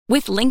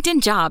With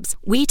LinkedIn Jobs,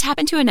 we tap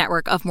into a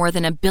network of more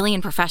than 1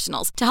 billion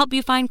professionals to help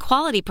you find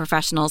quality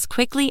professionals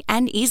quickly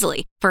and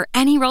easily for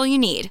any role you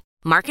need.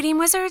 Marketing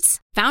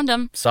wizards? Found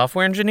them.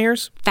 Software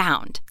engineers?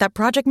 Found. That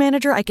project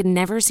manager I could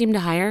never seem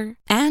to hire?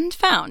 And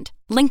found.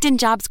 LinkedIn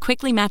Jobs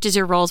quickly matches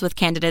your roles with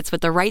candidates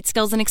with the right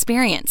skills and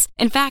experience.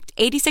 In fact,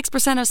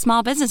 86% of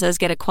small businesses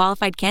get a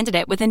qualified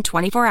candidate within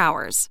 24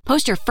 hours.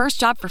 Post your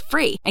first job for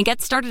free and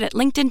get started at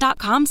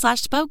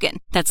linkedin.com/spoken.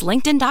 That's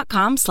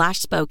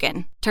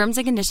linkedin.com/spoken. Terms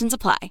and conditions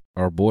apply.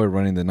 Our boy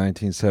running the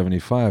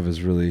 1975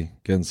 is really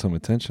getting some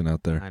attention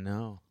out there. I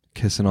know.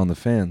 Kissing on the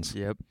fans.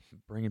 Yep.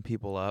 Bringing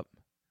people up.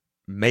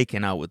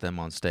 Making out with them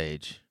on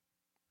stage.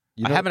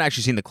 You know, I haven't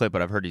actually seen the clip,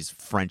 but I've heard he's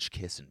French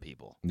kissing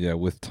people. Yeah,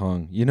 with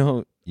tongue. You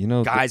know.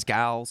 Guys,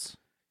 gals.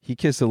 He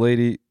kissed a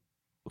lady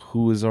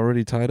who was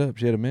already tied up.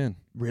 She had a man.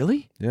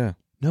 Really? Yeah.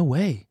 No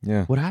way.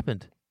 Yeah. What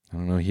happened? I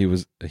don't know.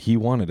 He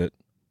wanted it.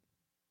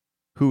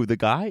 Who? The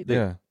guy?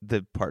 Yeah.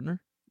 The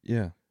partner?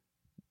 Yeah.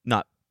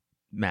 Not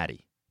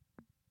Maddie.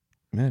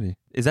 Maddie.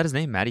 Is that his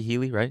name? Maddie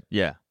Healy, right?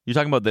 Yeah. You're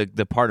talking about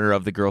the partner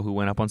of the girl who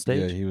went up on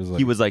stage? Yeah,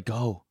 he was like,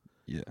 go.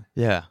 Yeah.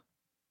 Yeah.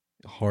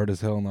 Hard as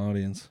hell in the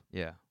audience.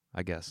 Yeah,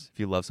 I guess. If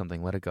you love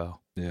something, let it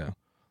go. Yeah.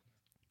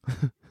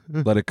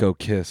 Let it go,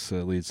 Kiss,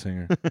 lead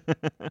singer.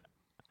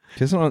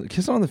 Kiss on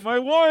the. My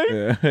wife.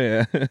 Yeah,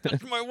 yeah.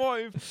 That's my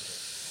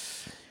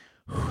wife.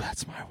 Ooh,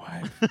 that's my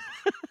wife.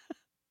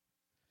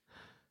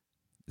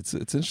 It's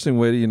an interesting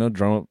way to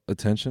drum up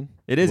attention.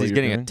 It is. He's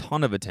getting a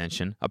ton of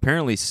attention.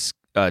 Apparently,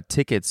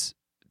 ticket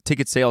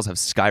sales have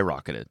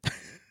skyrocketed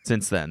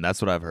since then.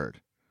 That's what I've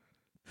heard.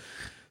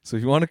 So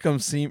if you want to come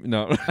see me,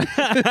 no.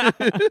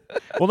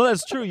 Well, no,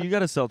 that's true. You got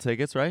to sell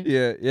tickets, right?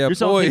 Yeah. You're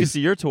selling tickets to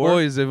your tour.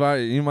 Boys,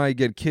 you might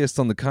get kissed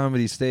on the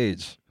comedy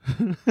stage.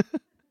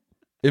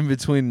 In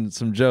between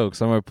some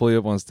jokes, I might pull you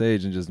up on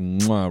stage and just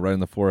right in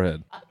the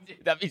forehead.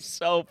 Dude, that'd be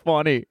so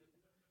funny.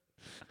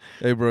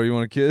 Hey, bro, you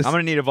want to kiss? I'm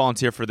going to need a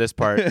volunteer for this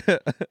part. Why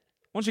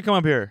don't you come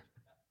up here?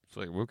 It's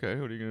like, okay,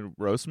 what are you going to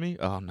roast me?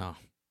 Oh, no.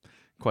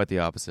 Quite the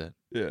opposite.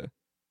 Yeah.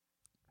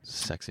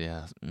 Sexy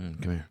ass. Come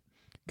here.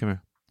 Come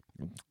here.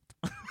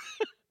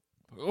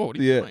 Oh, what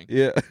are you doing?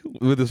 Yeah.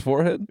 With his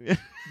forehead?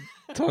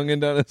 Tongue in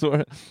down his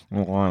forehead.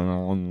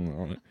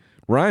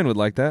 Ryan would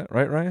like that,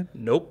 right, Ryan?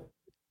 Nope.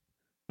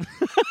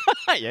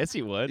 Yes,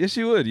 he would. Yes,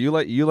 you would. You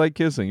like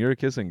kissing. You're a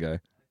kissing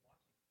guy.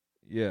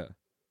 Yeah.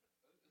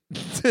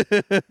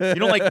 You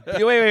don't like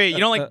wait. You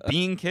don't like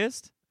being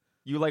kissed?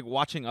 You like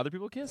watching other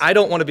people kiss? I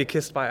don't want to be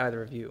kissed by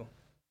either of you.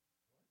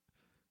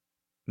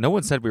 No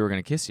one said we were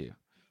going to kiss you.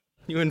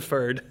 You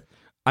inferred.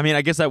 I mean,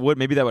 I guess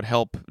maybe that would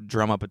help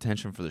drum up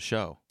attention for the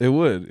show. It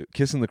would.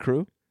 Kissing the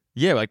crew?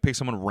 Yeah, like pick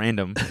someone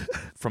random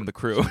from the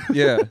crew.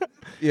 Yeah.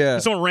 Yeah.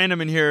 Someone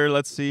random in here.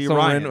 Let's see.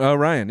 Ryan. Ryan.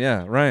 Ryan.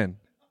 Yeah. Ryan.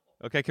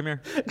 Okay, come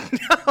here.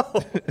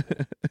 No.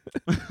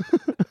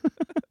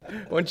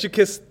 Why don't you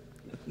kiss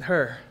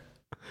her?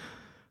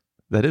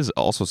 That is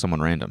also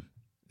someone random.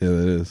 Yeah,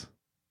 that is.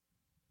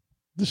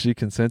 Does she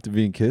consent to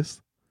being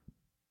kissed?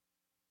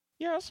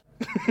 Yes.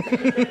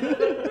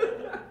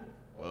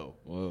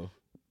 Whoa.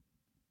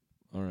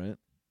 All right.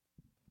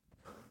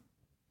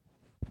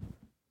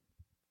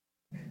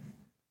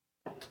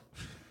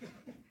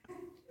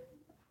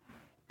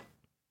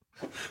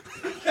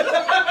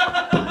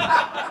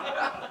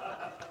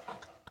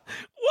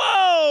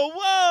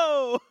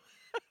 Whoa.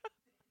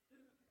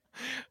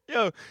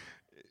 Yo,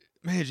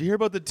 man, did you hear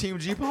about the Team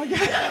G podcast?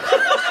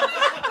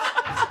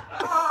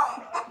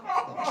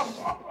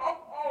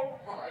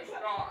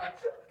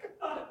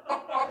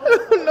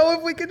 I don't know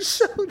if we can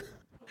show that.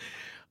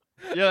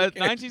 Yeah, that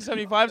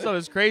 1975 stuff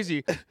is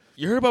crazy.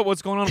 You heard about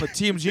what's going on with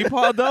TMG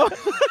Pod, though?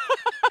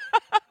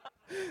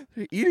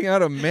 They're eating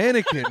out a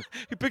mannequin.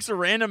 He picks a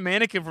random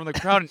mannequin from the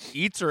crowd and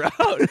eats her out.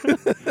 What's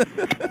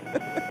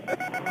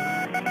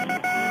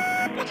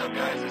up,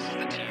 guys? This is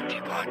the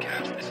TMG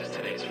Podcast. This is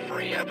today's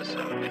free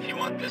episode. If you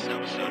want this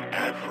episode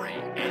ad-free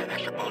and an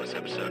extra bonus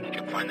episode, you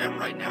can find that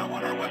right now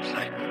on our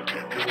website,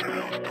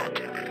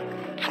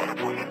 tmgstudios.tv. Sign up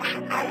for a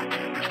membership now at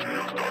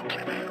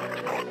tmgstudios.tv. And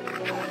if not, then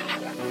enjoy this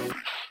one.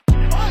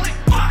 Holy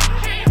fuck,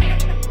 Jamie!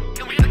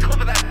 Can we get a clip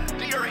of that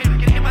deer him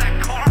get hit by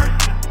that car?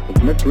 The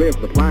mystery of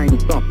the flying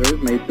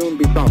saucers may soon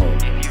be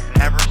solved. If you've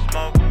never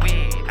smoked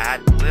weed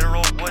at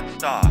literal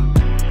Woodstock,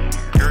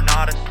 you're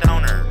not a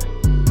stoner.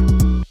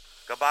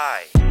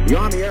 Goodbye. The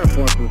Army Air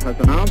Forces has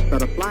announced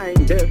that a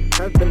flying disc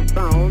has been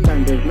found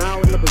and is now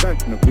in the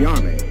possession of the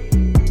Army.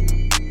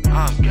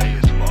 I'm gay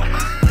as fuck.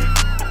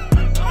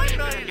 I'm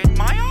trying to get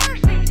my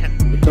arse eaten.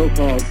 The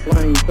so-called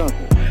flying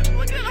saucer.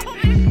 Look at all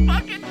these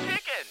fucking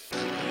chickens.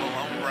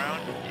 Malone Brown,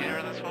 you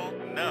hear this hole?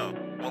 No.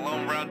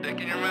 Malone Brown dick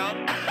in your mouth?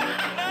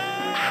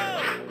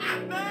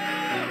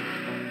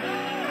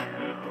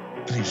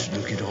 Please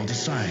look at all the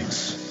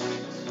signs.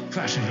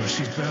 Fasten your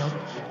seatbelt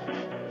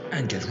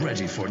and get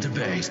ready for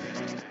debate.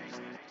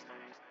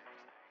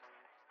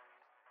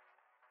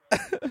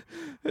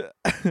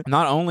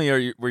 Not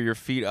only were your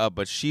feet up,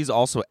 but she's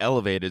also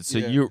elevated, so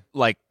Yeah. you're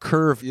like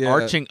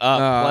arching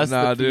up. Plus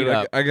the feet dude,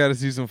 up. I got to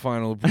see some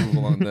final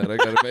approval on that. I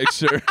got to make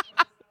sure.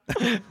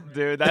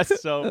 Dude,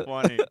 that's so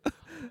funny.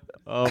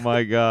 Oh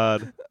my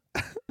god.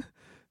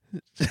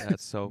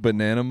 That's so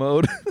Banana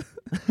mode.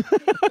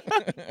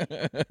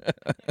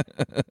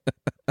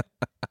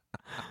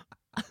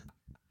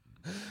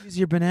 Use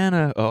your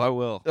banana. Oh, I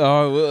will.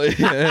 Oh, I will.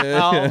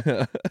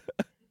 Yeah.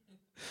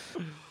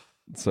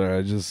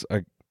 Sorry,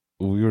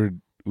 we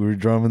were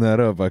drumming that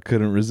up. I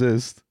couldn't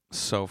resist.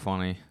 So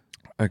funny.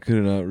 I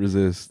could not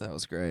resist. That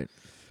was great.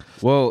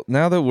 Well,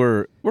 now that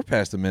we're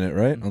past a minute,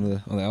 right? On the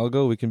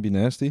algo, we can be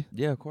nasty.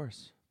 Yeah, of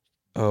course.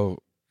 Oh,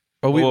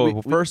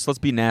 First, let's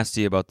be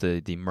nasty about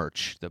the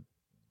merch.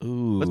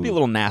 Ooh. Let's be a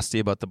little nasty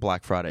about the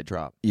Black Friday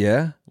drop.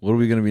 Yeah. What are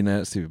we gonna be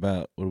nasty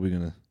about? What are we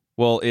gonna?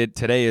 Well,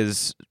 today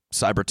is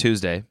Cyber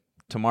Tuesday.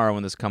 Tomorrow,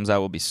 when this comes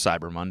out, will be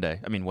Cyber Monday.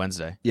 I mean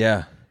Wednesday.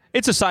 Yeah.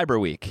 It's a Cyber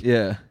Week.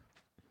 Yeah.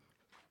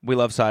 We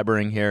love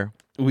cybering here.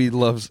 We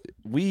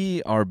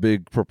are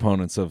big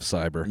proponents of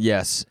cyber.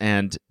 Yes,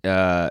 and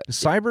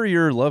cyber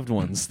your loved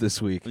ones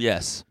this week.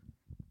 Yes.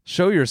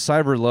 Show your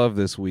cyber love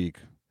this week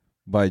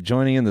by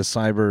joining in the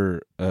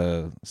cyber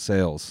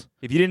sales.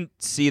 If you didn't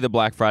see the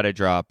Black Friday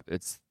drop,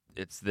 it's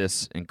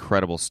this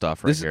incredible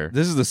stuff here.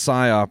 This is the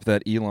PSYOP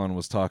that Elon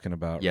was talking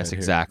about. Yes, right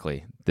exactly.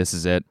 Here. This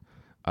is it.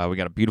 We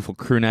got a beautiful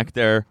crew neck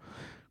there.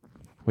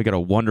 We got a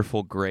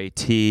wonderful gray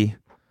tee.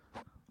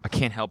 I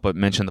can't help but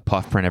mention the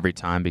puff print every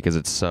time because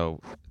it's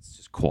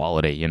just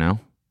quality, you know?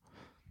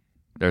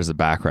 There's the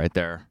back right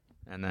there.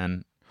 And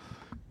then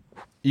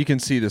you can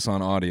see this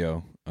on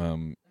audio.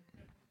 On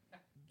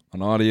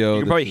audio,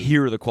 you can probably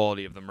hear the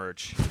quality of the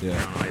merch. Yeah.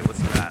 Hey,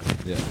 listen to that.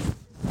 Yeah.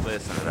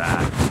 Listen to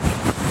that.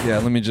 Yeah,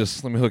 let me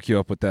hook you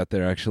up with that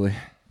there actually.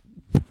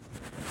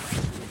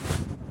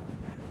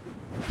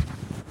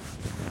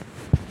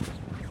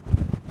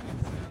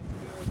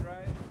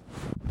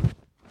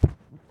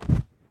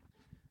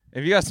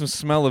 If you got some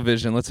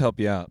smell-o-vision, let's help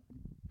you out.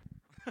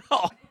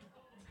 Oh.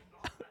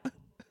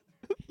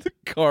 The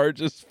car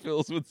just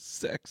fills with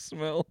sex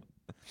smell.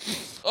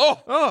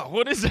 Oh,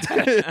 what is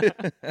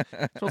that?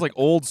 Smells like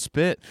old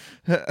spit.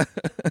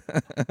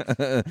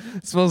 It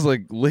smells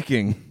like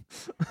licking.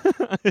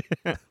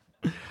 It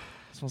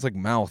smells like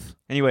mouth.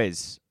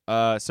 Anyways,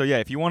 so yeah,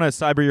 if you want to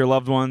cyber your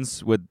loved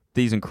ones with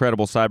these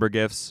incredible cyber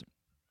gifts,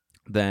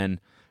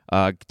 then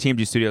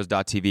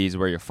TMGstudios.tv is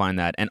where you'll find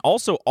that. And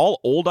also,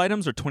 all old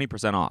items are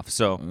 20% off.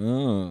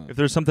 So if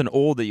there's something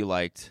old that you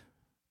liked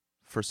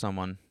for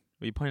someone,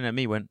 were you pointing at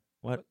me when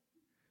what?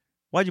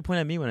 Why'd you point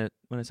at me when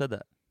I said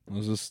that? It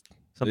was just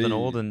something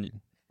old and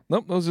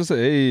nope. That was just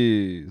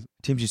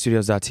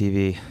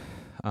TMGstudios.tv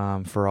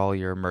for all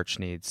your merch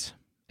needs.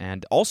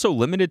 And also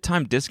limited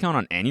time discount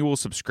on annual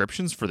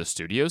subscriptions for the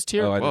studios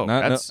tier. Oh, I did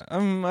not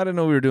know. I didn't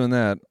know we were doing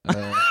that.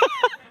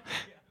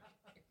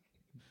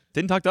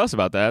 Didn't talk to us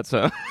about that,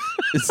 so.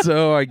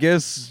 So I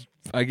guess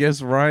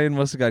Ryan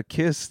must have got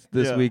kissed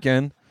this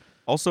weekend.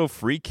 Also,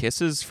 free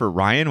kisses for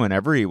Ryan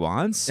whenever he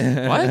wants.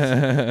 What?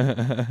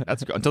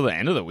 That's until the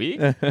end of the week.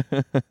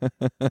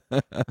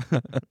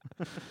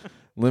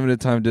 Limited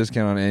time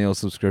discount on annual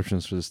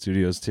subscriptions for the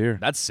studios tier.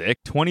 That's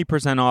sick.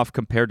 20% off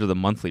compared to the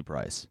monthly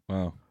price.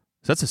 Wow.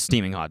 So that's a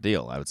steaming hot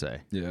deal, I would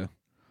say. Yeah.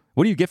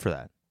 What do you get for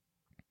that?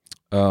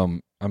 I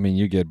mean,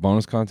 you get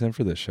bonus content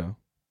for this show.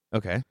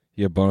 Okay.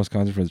 You get bonus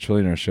content for the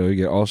Trillionaire show. You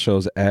get all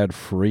shows ad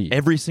free.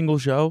 Every single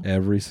show?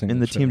 Every single in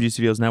the show. TMG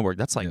Studios network.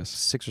 That's like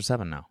 6 or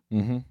 7 now.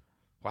 Mm-hmm.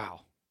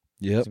 Wow.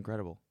 Yep. That's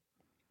incredible.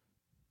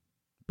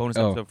 Bonus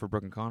episode for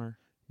Brooke and Connor.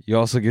 You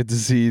also get to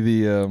see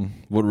the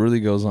what really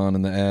goes on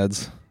in the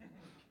ads.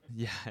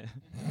 Yeah.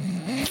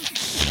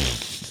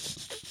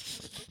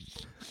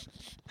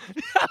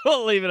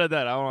 We'll leave it at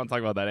that. I don't want to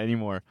talk about that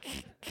anymore.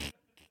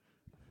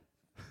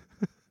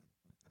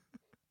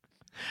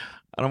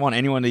 I don't want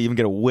anyone to even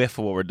get a whiff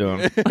of what we're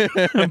doing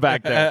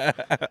back there.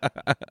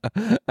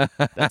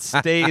 That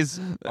stays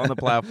on the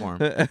platform.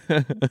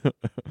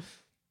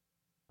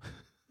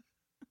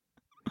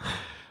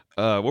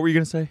 What were you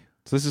going to say?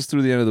 So this is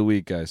through the end of the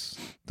week, guys.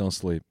 Don't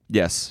sleep.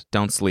 Yes,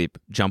 don't sleep.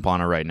 Jump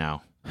on it right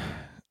now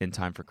in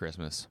time for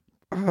Christmas.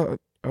 I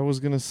was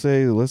going to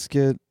say we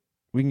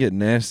can get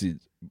nasty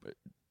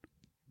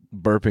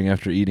burping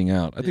after eating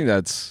out. I think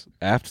that's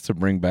apt to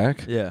bring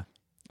back. Yeah.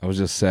 I was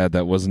just sad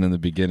that wasn't in the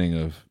beginning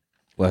of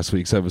last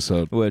week's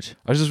episode. Which?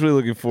 I was just really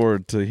looking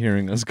forward to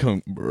hearing us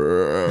going.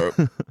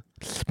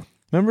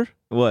 Remember?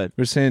 What?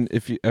 We were saying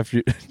after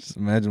you just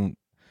imagine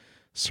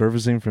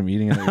servicing from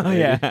eating out. Oh,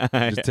 yeah.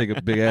 Just take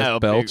a big ass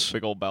belch.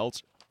 Big old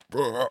belch.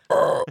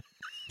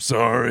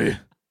 Sorry.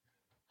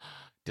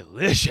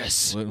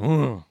 Delicious. Like,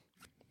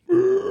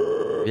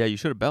 yeah, you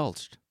should have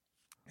belched.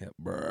 Yeah.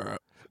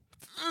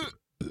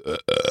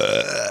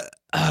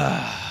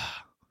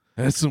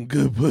 That's some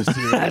good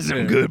pussy. That's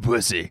some good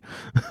pussy.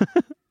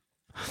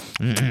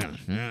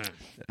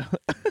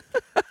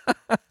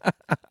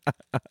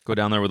 Go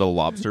down there with a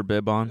lobster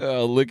bib on.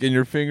 Licking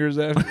your fingers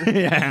after.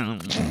 Yeah.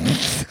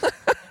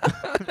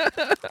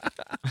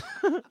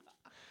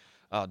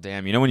 Oh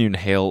damn! You know when you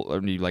inhale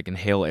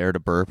air to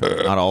burp,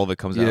 and not all of it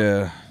comes out.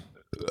 Yeah.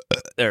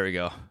 There we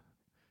go.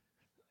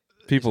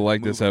 People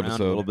like this Move around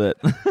a little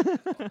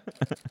episode. bit.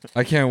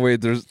 I can't wait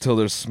till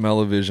there's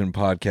smell-o-vision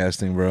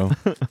podcasting, bro.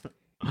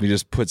 We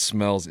just put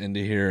smells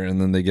into here,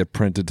 and then they get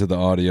printed to the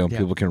audio, and Yeah.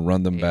 people can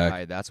run them back.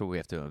 AI, that's what we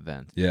have to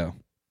invent Yeah.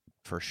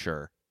 for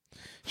sure.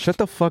 Shut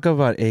the fuck up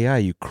about AI,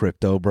 you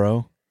crypto,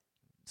 bro.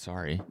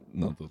 Sorry.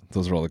 No,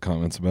 those are all the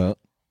comments about.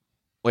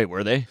 Wait,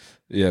 were they?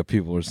 Yeah,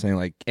 people were saying,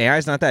 like,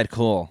 AI's not that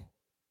cool.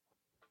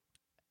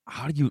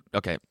 How do you?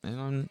 Okay,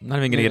 I'm not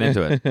even gonna get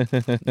into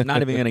it.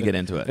 Not even gonna get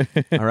into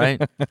it. All right.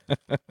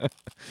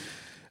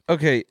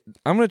 Okay,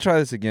 I'm going to try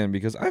this again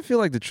because I feel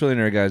like the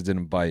Trillionaire guys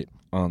didn't bite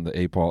on the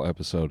 8-Ball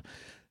episode.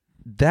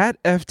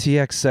 That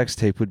FTX sex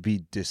tape would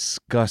be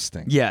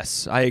disgusting.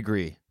 Yes, I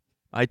agree.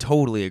 I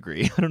totally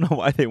agree. I don't know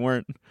why they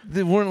weren't.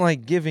 They weren't,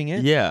 like, giving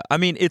it. Yeah, I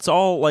mean, it's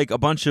all like a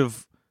bunch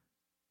of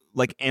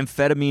like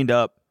amphetamine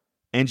up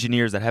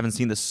engineers that haven't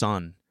seen the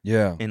sun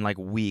Yeah. in like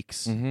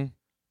weeks. Mm-hmm.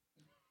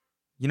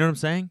 You know what I'm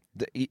saying?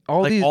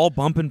 All like these all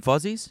bumping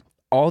fuzzies.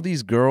 all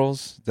these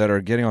girls that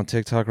are getting on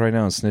TikTok right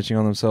now and snitching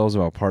on themselves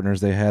about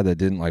partners they had that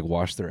didn't, like,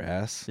 wash their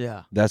ass.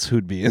 Yeah. That's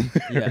who'd be in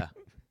there. Yeah.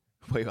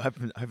 Wait, I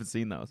haven't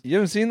seen those. You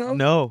haven't seen those?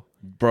 No.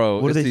 Bro,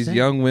 What are it's they these saying?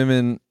 young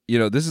women. You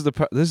know, this is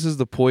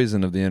the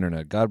poison of the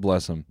internet. God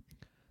bless them.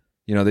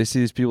 You know, they see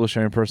these people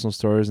sharing personal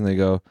stories and they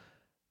go,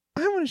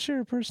 I want to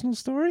share a personal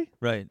story.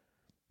 Right.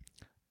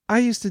 I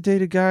used to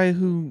date a guy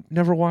who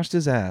never washed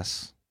his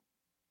ass.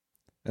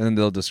 And then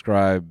they'll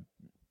describe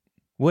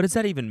What does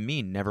that even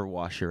mean? Never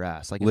wash your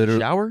ass, like in Liter- the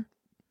shower?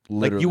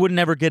 Like literally. you would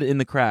never get it in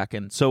the crack,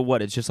 and so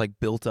what? It's just like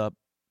built up,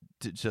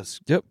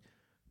 just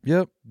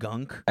Yep.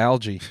 gunk,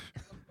 Algae.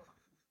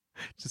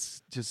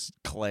 just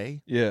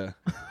clay, Yeah.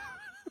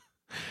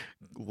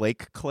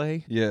 lake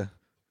clay. Yeah.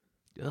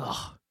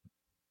 Ugh.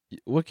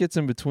 What gets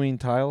in between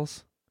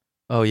tiles?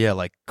 Oh yeah,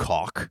 like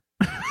caulk,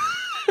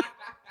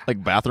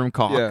 like bathroom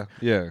caulk. Yeah.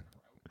 Yeah.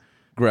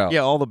 Grout. Yeah,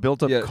 all the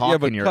built up yeah, caulk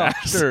but in your caulk,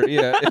 ass. Sure,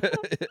 yeah.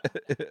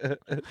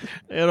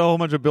 They had a whole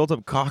bunch of built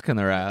up caulk in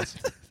their ass.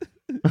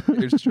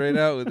 You're straight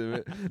out with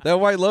it. That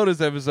White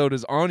Lotus episode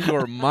is on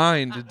your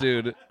mind,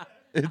 dude.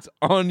 It's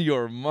on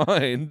your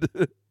mind.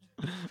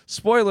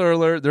 Spoiler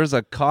alert, there's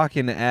a cock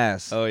in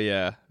ass. Oh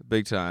yeah,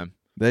 big time.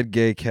 That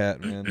gay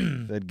cat,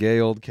 man. That gay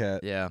old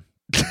cat. Yeah,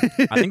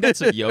 I think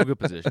that's a yoga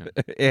position.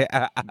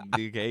 Yeah.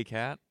 The gay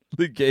cat.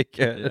 The gay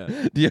cat.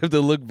 Yeah. Do you have to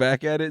look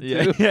back at it,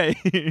 too? Yeah,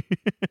 yeah.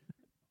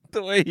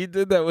 The way he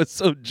did that was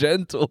so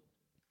gentle.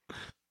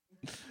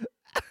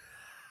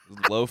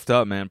 Loafed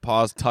up, man.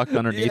 Paws tucked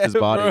underneath Yeah, his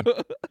body. bro.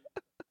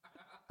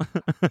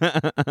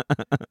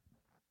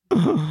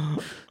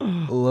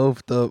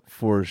 Loafed up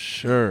for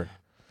sure.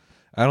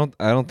 I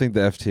don't think the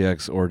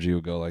FTX orgy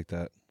would go like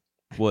that.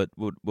 What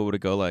would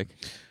it go like?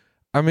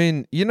 I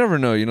mean, you never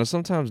know. You know,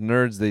 sometimes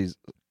nerds, they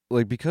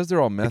like, because they're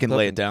all methed They can up.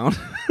 lay it down.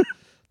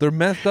 They're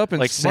methed up and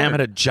Like smart. Sam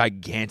had a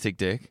gigantic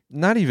dick.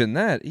 Not even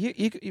that.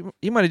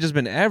 He might have just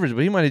been average,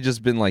 but he might have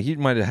just been like, he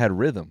might have had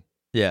rhythm.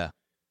 Yeah.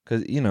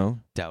 Because, you know,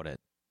 Doubt it.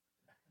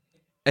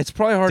 it's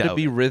probably hard to Doubt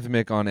be it.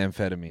 rhythmic on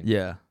amphetamine.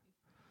 Yeah.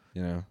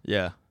 You know,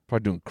 Yeah.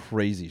 probably doing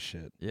crazy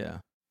shit.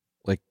 Yeah.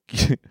 Like,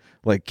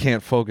 like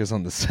can't focus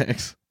on the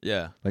sex.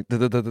 Yeah. Like,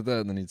 da-da-da-da-da,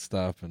 and then he'd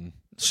stop and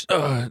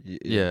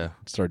Yeah.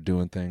 start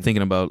doing things.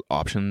 Thinking about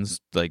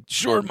options like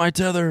short my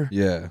tether.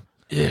 Yeah.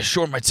 Yeah,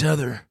 short my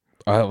tether.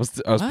 I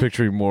was What?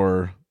 picturing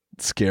more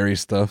scary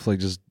stuff, like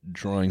just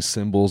drawing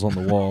symbols on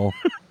the wall.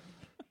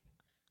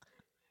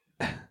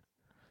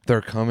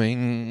 They're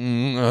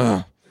coming.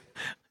 Ugh.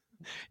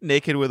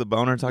 Naked with a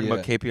boner talking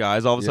about Yeah.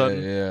 KPIs all of a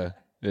sudden.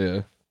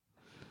 Yeah.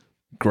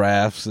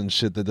 Graphs and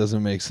shit that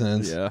doesn't make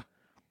sense. Yeah.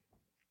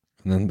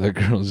 And then that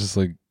girl's just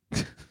like,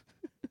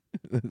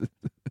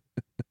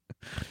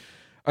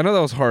 I know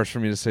that was harsh for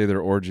me to say their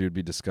orgy would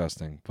be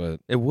disgusting, but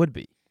It would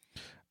be.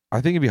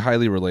 I think it'd be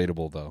highly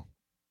relatable, though.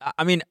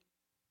 I mean,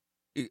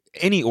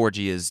 any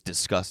orgy is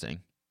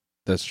disgusting.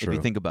 That's If true.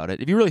 you think about it.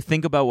 If you really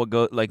think about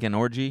what like an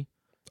orgy.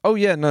 Oh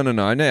yeah, no.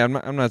 I know.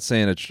 I'm not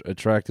saying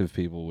attractive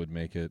people would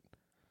make it,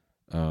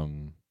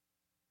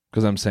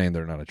 because I'm saying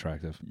they're not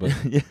attractive, but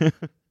Yeah.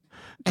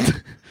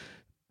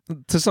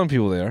 to some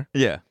people they are.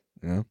 Yeah.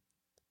 You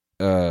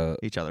know,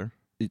 Each other.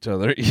 each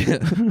other. Yeah.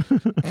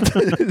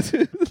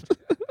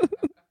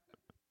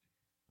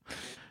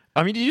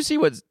 I mean, did you see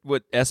what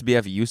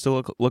SBF used to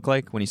look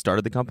like when he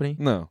started the company?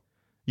 No.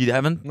 You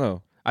haven't?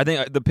 No. I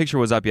think the picture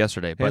was up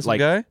yesterday, but Handsome like,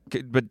 guy?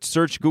 but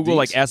search Google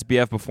like Deeks?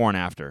 SBF before and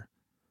after.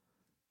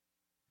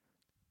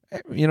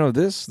 You know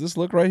this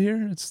look right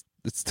here. It's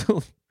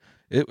still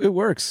it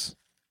works.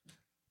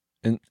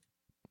 In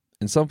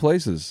some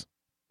places,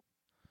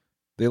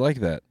 they like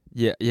that.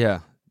 Yeah.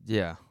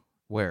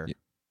 Where?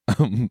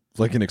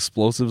 Like an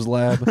explosives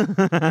lab.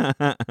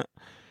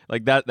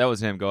 Like that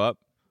was him. Go up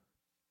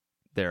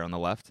there on the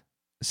left.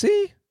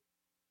 See,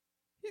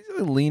 he's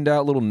a leaned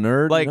out little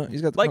nerd. Like, you know?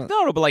 He's got like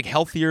no, but like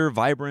healthier,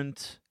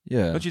 vibrant.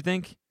 yeah, Don't you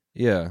think?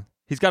 yeah,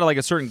 He's got like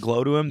a certain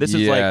glow to him. This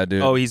is Yeah, like,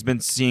 dude. oh, he's been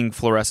seeing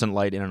fluorescent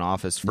light in an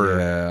office for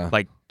yeah,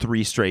 like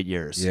 3 straight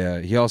years. yeah.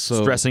 He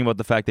also Stressing about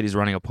the fact that he's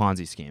running a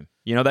Ponzi scheme.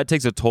 You know, that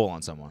takes a toll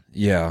on someone.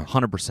 yeah.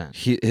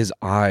 100%. His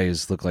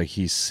eyes look like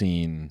he's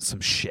seen. Some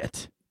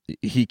shit.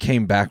 he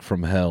came back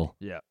from hell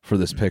Yeah. for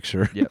this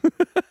picture. Yep.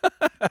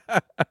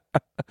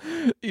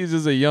 He's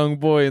just a young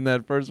boy in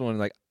that first one.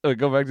 Like,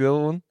 go back to the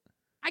other one.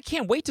 I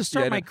can't wait to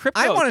start Yeah, my no.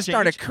 crypto. I want to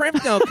start a exchange.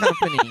 crypto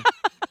company.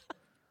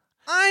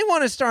 I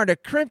want to start a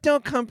crypto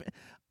company.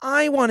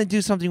 I want to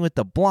do something with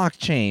the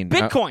blockchain.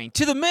 Bitcoin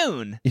to the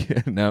moon.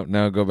 Yeah,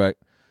 now go back.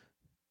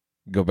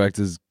 Go back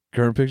to his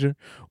current picture.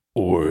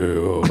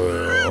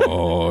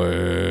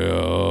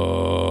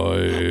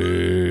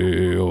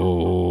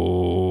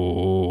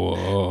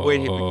 Wait,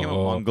 he became a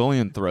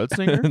Mongolian throat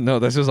singer? No,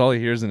 that's just all he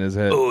hears in his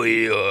head.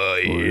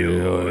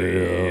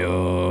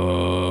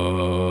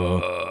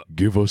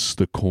 Give us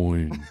the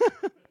coin.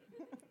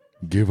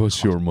 Give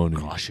us your money.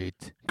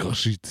 it.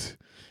 Gosh it.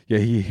 Yeah,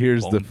 he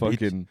hears the Bomb it.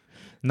 fucking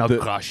Now The-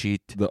 crush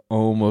it. the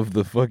ohm of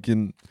the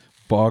fucking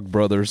Bog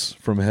brothers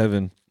from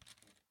heaven.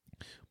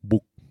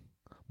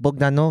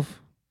 Bogdanov.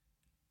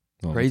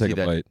 Oh, Crazy take a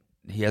that- bite.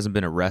 He hasn't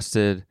been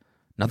arrested.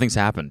 Nothing's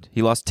happened.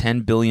 He lost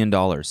 $10 billion,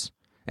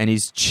 and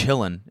he's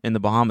chilling in the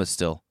Bahamas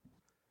still.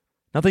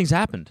 Nothing's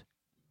happened.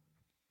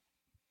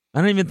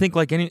 I don't even think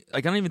I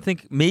don't even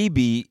think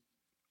maybe.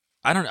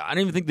 I don't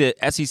even think the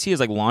SEC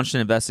has launched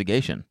an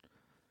investigation.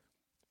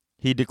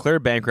 He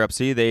declared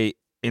bankruptcy. They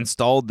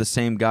installed the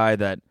same guy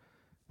that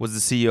was the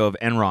CEO of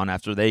Enron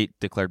after they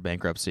declared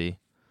bankruptcy.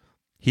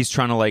 He's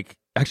trying to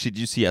actually, did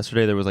you see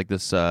yesterday there was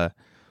this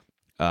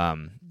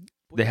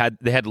they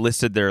had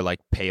listed their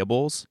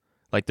payables,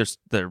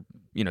 their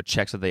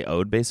checks that they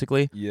owed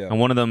basically. Yeah. And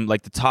one of them, the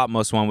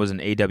topmost one was an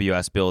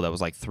AWS bill that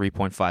was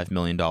 $3.5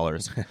 million.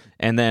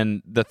 And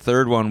then the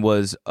third one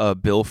was a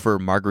bill for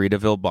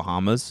Margaritaville,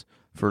 Bahamas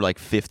for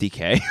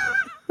 $50K.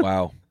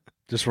 Wow.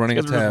 Just running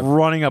a Just tab.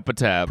 running up a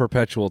tab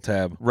Perpetual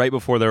tab. right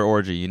before their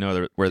orgy.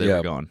 Where they Yeah.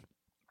 were going.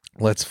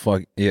 Let's.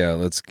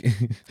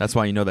 That's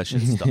why you know that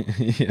shit's stuck.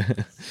 Yeah.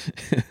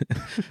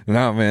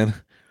 No, man.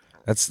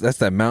 That's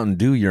that Mountain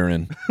Dew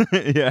urine.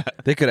 Yeah.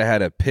 They could have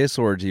had a piss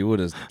orgy. It would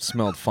have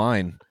smelled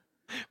fine.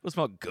 It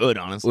smelled good,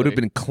 honestly. Would have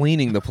been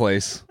cleaning the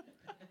place.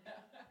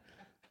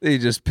 They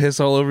just piss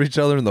all over each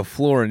other on the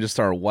floor and just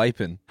start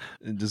wiping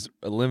and just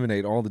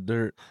eliminate all the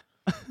dirt.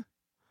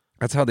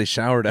 That's how they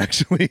showered,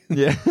 actually.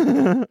 Yeah.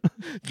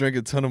 Drank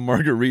a ton of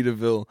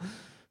Margaritaville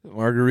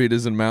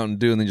margaritas and Mountain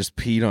Dew, and then just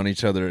peed on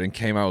each other and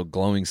came out with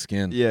glowing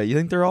skin. Yeah. You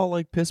think they're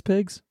all piss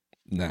pigs?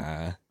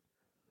 Nah.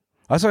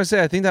 That's why I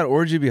say I think that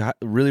orgy would be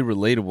really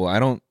relatable. I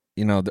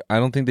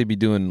don't think they'd be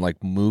doing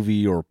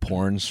movie or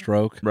porn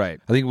stroke. Right.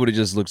 I think it would have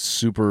just looked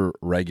super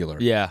regular.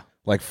 Yeah.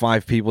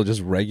 5 people,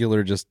 just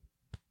regular, just.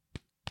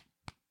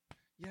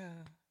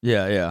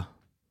 Yeah.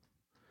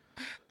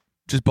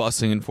 Just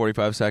busting in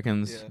 45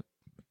 seconds. Yeah.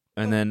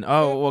 And then,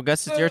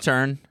 guess it's your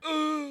turn.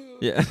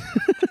 Yeah.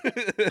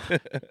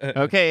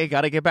 Okay,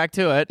 got to get back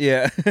to it.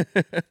 Yeah.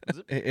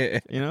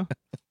 These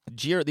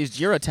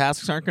Jira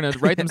tasks aren't going to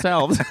write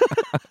themselves.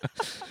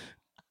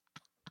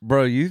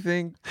 Bro, you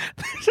think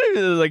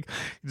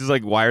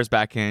just wires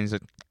back in. He's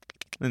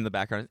in the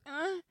background.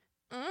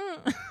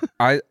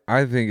 I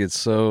think it's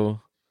so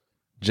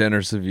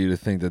generous of you to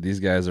think that these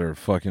guys are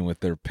fucking with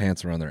their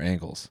pants around their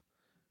ankles.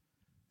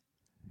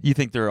 You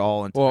think they're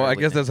all Well, I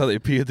entirely- guess that's how they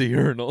pee at the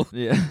urinal.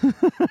 Yeah.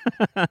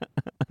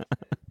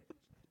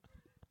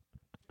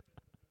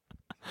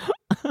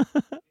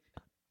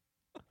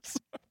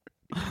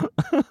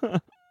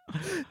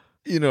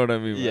 You know what I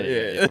mean? Yeah,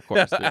 right? of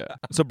course. Yeah.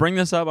 So bring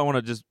this up. I want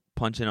to just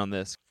punch in on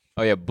this.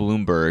 Oh yeah,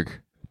 Bloomberg.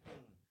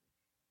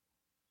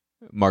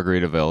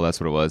 Margaritaville, that's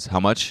what it was. How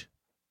much?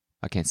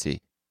 I can't see.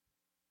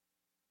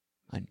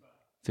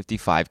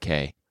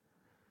 $55K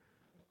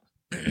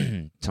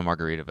to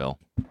Margaritaville.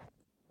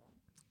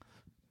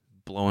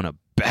 Blowing a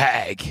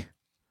bag.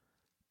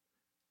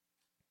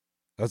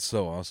 That's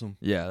so awesome.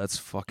 Yeah, that's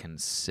fucking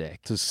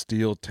sick. To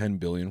steal 10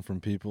 billion from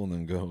people and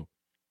then go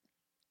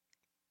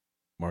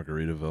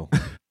Margaritaville.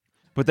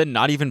 But then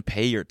not even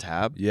pay your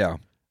tab? Yeah.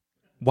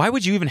 Why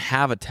would you even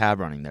have a tab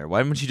running there? Why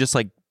wouldn't you just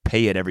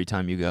pay it every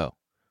time you go?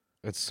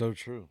 That's so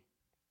true.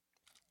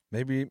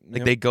 Maybe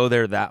They go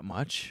there that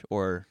much,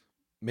 or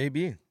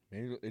maybe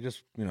they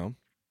just,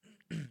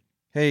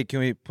 hey, can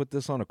we put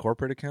this on a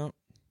corporate account?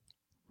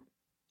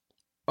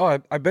 Oh,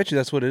 I bet you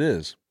that's what it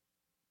is.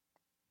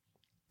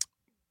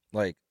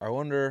 I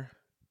wonder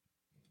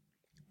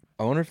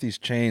if these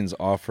chains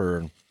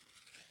offer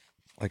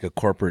a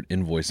corporate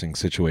invoicing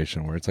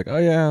situation where it's oh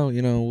yeah,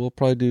 we'll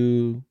probably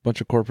do a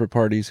bunch of corporate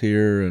parties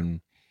here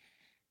and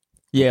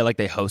yeah,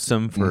 they host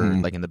them for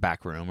Mhm. in the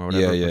back room or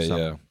whatever. for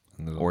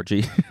some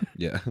orgy.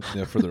 Yeah,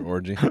 for their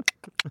orgy.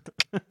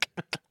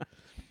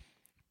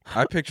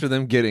 I picture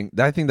them getting.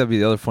 I think that'd be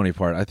the other funny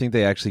part. I think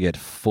they actually get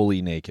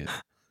fully naked,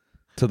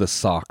 to the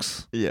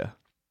socks, Yeah.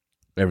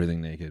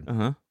 everything naked,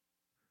 Uh-huh.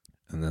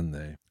 and then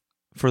they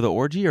For the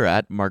orgy or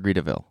at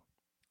Margaritaville?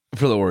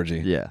 for the orgy.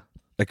 Yeah.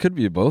 It could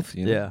be both.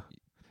 Yeah.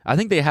 I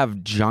think they have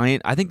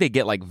I think they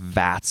get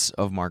vats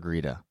of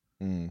margarita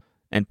Mm,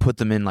 and put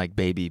them in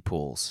baby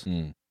pools.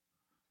 mm,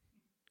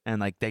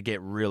 And they get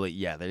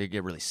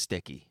really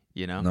sticky,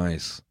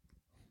 nice.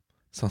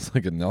 Sounds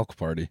like a milk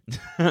party.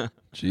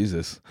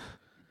 Jesus.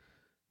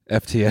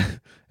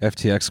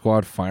 FTX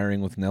squad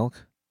firing with Nelk.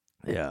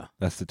 Yeah.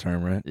 That's the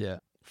term, right? Yeah.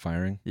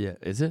 Firing Yeah.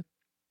 Is it?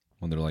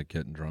 when they're like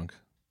getting drunk.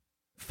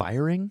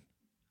 Firing?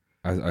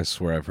 I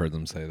swear I've heard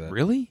them say that.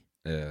 Really?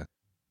 Yeah.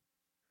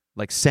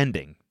 Like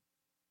sending.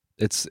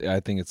 I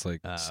think it's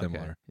like Okay.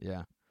 similar.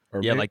 Yeah.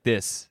 Or Yeah, maybe like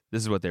this.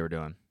 This is what they were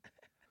doing.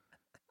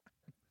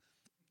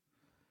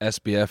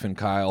 SBF and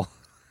Kyle.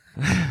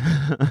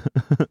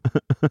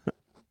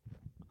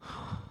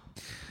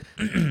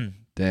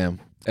 Damn.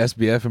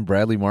 SBF and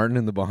Bradley Martin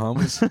in the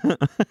Bahamas.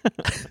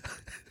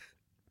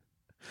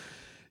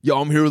 Yo,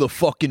 I'm here with a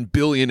fucking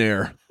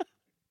billionaire.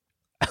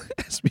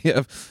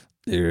 SBF.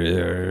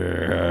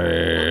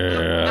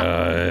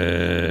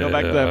 Go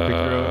back to that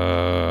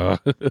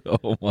picture.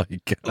 Oh my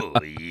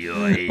god.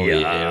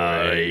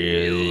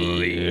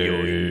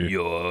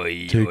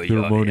 Take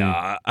their money.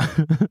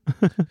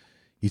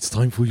 It's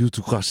time for you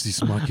to crush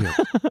this market.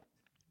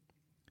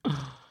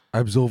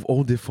 Absorb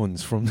all the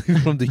funds from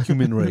the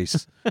human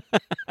race.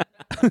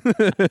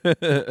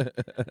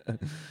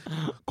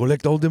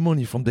 Collect all the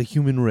money from the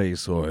human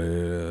race. Yo,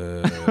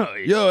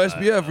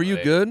 SBF, are you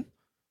good?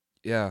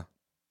 Yeah.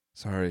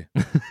 Sorry.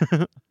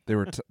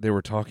 They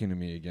were talking to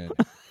me again.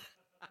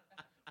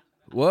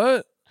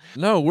 What?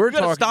 No, we're You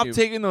gotta talking. stop to you.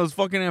 taking those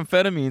fucking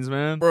amphetamines,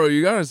 man. Bro,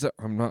 you gotta.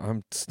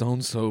 I'm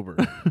stone sober.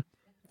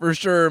 For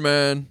sure,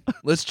 man.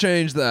 Let's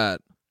change that.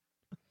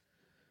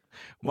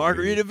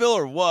 Margaritaville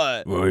or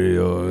what?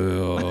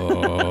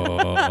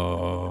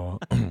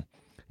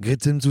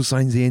 Get them to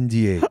sign the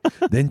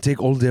NDA. Then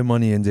take all their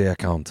money in their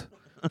account.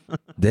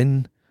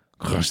 Then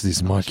crush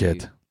this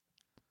market.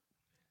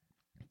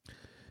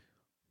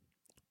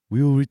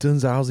 We will return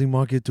the housing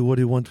market to what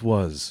it once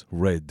was,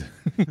 red.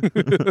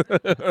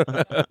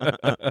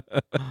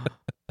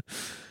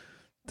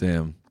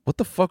 Damn. What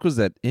the fuck was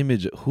that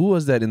image? Who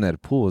was that in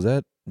that pool? Was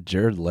that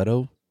Jared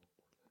Leto?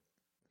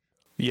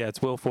 Yeah,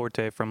 it's Will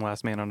Forte from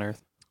Last Man on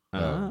Earth.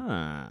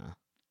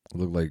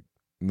 Looked like.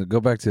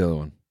 Go back to the other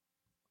one.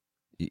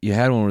 You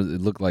had one where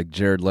it looked like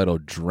Jared Leto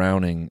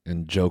drowning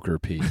in Joker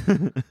pee.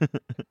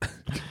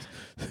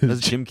 That's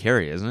Jim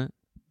Carrey, isn't it?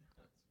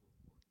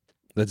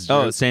 That's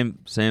Oh,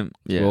 Jared, same.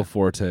 Yeah. Will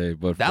Forte,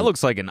 but That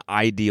looks like an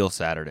ideal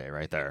Saturday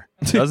right there,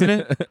 doesn't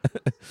it?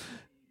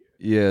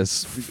 yes.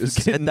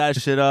 Set that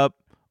shit up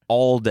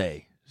all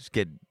day. Just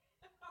get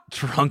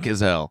drunk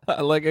as hell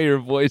I like how your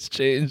voice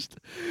changed.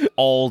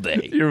 all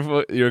day.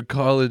 Your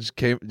college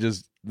came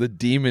just the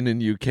demon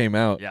in you came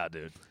out. Yeah,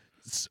 dude.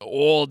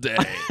 All day.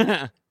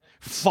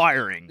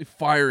 Firing.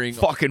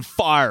 Fucking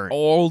firing.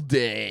 all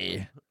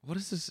day. What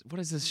is this? What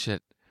is this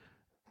shit?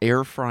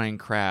 Air frying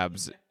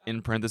crabs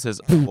in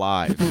parentheses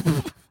alive.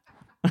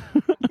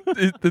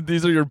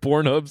 These are your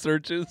Pornhub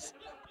searches.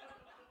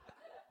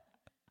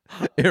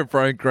 Air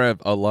frying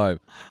crab alive.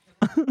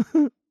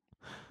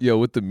 Yo,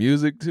 with the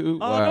music too.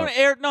 Oh, Wow. don't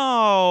air.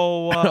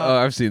 No. Oh,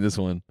 I've seen this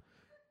one.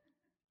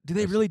 Do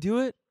they really do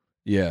it?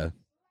 Yeah.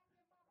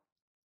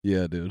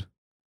 Yeah, dude.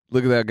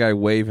 Look at that guy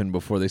waving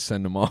before they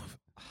send him off.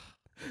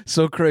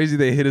 So crazy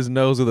they hit his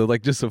nose with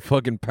like just a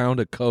fucking pound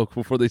of coke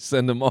before they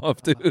send him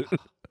off, dude.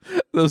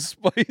 Those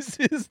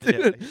spices,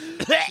 dude.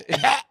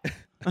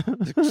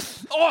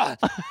 Oh!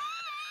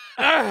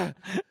 Yeah.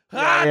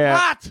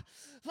 Hot!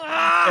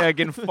 Yeah,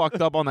 getting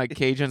fucked up on that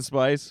Cajun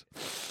spice.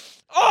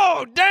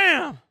 Oh,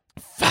 damn!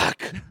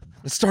 Fuck!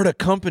 Let's start a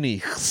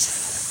company.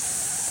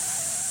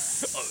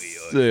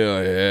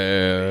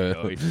 Yeah.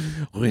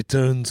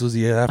 Return to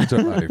the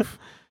afterlife.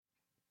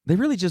 They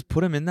really just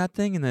put him in that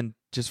thing and then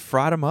just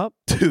fried him up,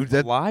 Dude,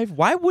 that alive?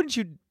 Why wouldn't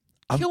you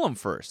kill him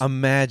first?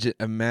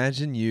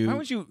 imagine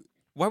you.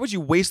 Why would you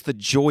waste the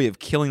joy of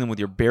killing them with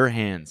your bare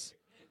hands?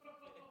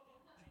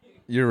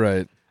 You're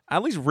right.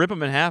 At least rip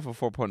them in half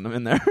before putting them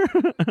in there.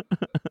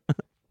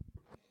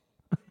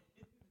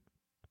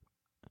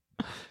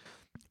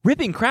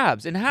 Ripping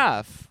crabs in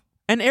half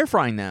and air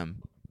frying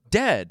them.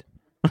 Dead.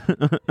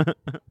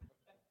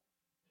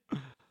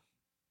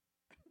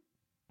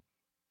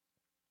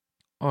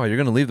 Oh, you're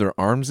gonna leave their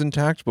arms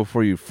intact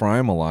before you fry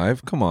them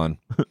alive? Come on.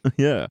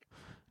 Yeah.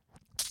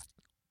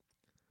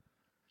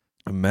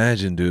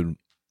 Imagine, dude,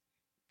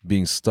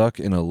 being stuck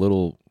in a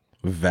little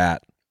vat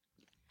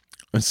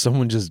and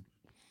someone just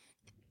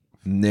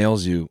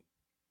nails you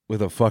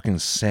with a fucking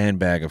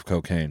sandbag of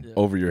cocaine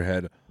over your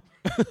head.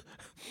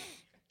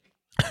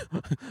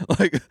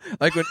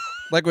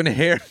 like when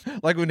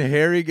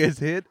Harry gets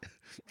hit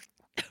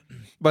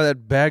by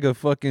that bag of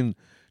fucking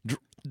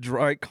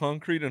dry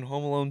concrete in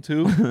Home Alone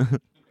 2.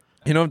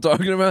 You know what I'm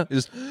talking about?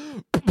 Just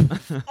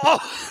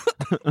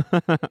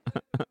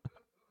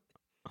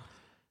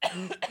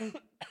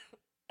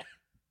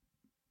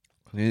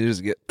you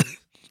just get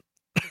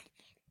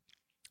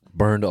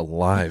burned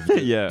alive.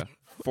 Yeah.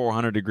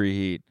 400-degree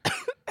heat.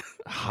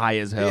 High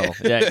as hell.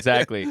 Yeah,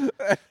 exactly.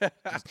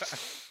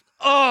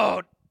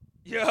 Oh,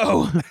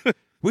 yo.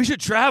 We should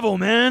travel,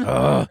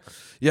 man.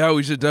 Yeah,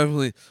 we should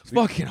definitely. It's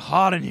fucking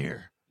hot in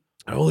here.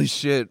 Holy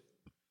shit.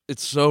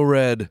 It's so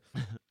red.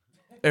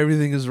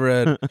 Everything is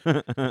red.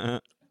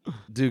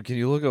 Dude, can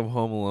you look up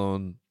Home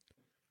Alone?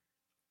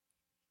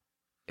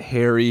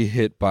 Harry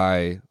hit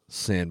by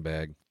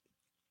sandbag.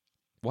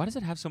 Why does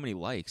it have so many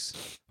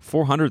likes?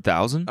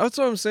 400,000? That's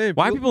what I'm saying.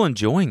 Why are people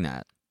enjoying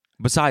that?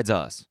 Besides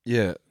us.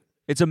 Yeah,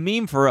 It's a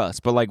meme for us,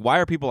 but like, why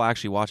are people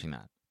actually watching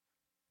that?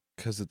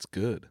 because it's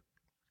good.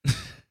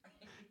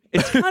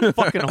 It's kind of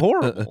fucking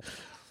horrible.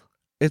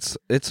 It's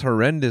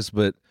horrendous,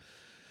 but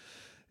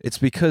it's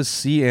because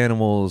sea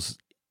animals,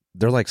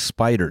 they're like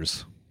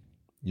spiders.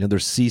 You know, they're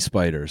sea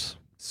spiders.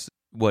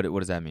 What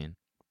does that mean?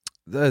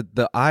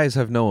 The eyes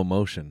have no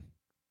emotion.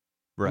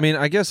 Right. I mean,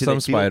 I guess Do some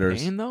they feel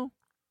spiders. pain, though?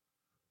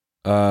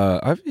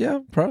 Yeah,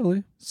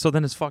 probably. So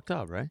then it's fucked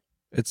up, right?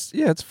 It's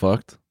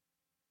fucked.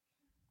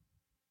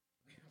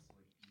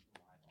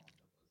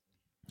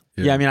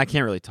 Yeah, I mean, I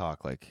can't really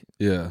talk. Like,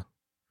 Yeah.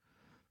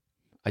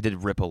 I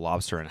did rip a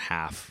lobster in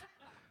half.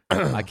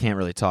 I can't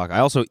really talk. I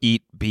also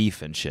eat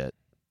beef and shit.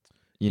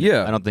 You know,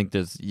 Yeah. I don't think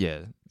there's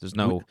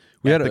no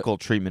we had ethical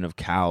treatment of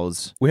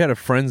cows. We had a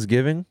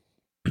Friendsgiving,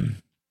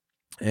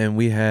 and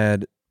we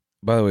had,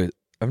 by the way,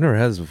 I've never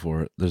had this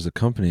before. There's a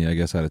company, I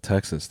guess, out of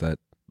Texas that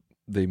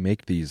they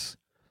make these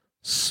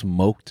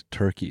smoked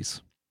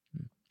turkeys,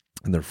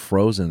 and they're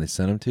frozen. They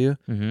send them to you.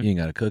 Mhm. You ain't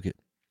got to cook it.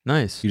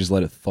 Nice. You just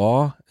let it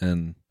thaw,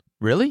 and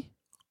Really?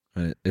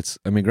 it's.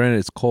 I mean, granted,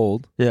 it's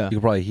cold. Yeah. You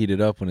could probably heat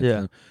it up when it's.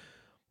 Yeah.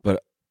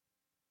 But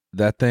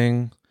that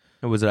thing,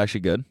 Was it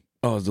actually good?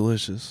 oh, it's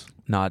delicious.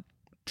 Not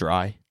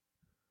dry.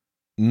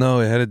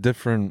 No, it had a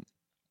different.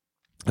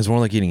 It's more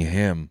like eating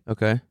ham.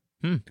 Okay.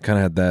 It kind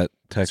of had that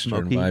texture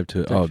Smoky and vibe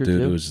to it. Oh, texture, dude,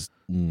 too? it was just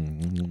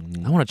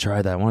I want to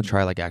try that. I want to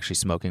try like actually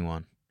smoking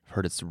one. I've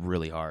heard it's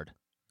really hard.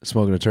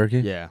 smoking a turkey.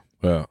 Yeah.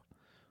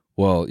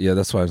 Well, yeah,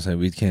 that's why I'm saying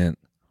we can't.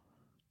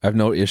 I have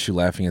no issue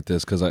laughing at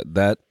this because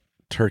that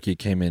turkey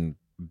came in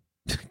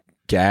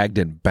gagged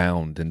and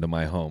bound into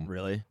my home.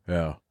 Really?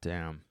 Yeah.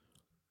 Damn.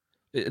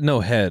 No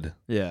head.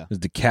 Yeah. It was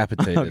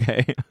decapitated.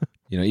 Okay.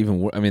 You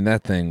know, I mean,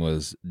 that thing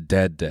was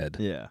dead.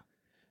 Yeah.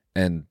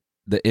 And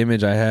the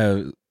image I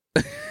have,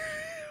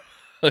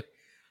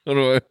 one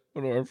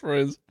of our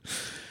friends,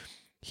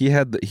 he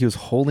was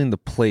holding the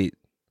plate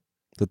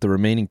that the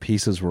remaining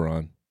pieces were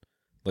on,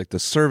 like the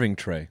serving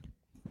tray.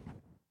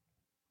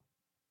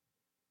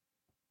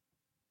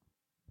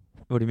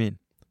 What do you mean?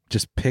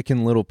 Just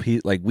picking little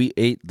pieces. Like we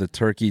ate the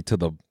turkey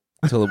till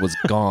it was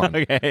gone.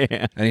 Okay.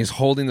 And he's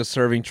holding the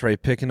serving tray,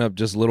 picking up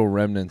just little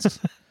remnants.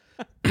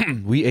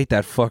 We ate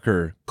that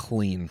fucker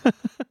clean.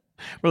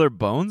 Were there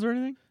bones or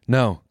anything?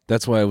 No,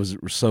 that's why it was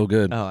so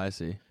good. Oh, I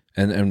see.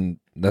 And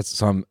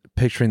so I'm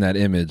picturing that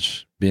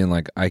image being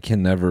like, I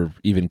can never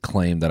even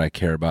claim that I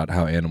care about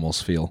how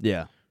animals feel.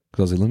 Yeah. Because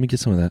I was like, let me get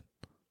some of that.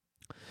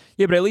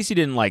 Yeah, but at least you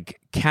didn't like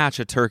catch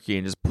a turkey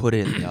and just put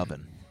it in the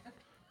oven.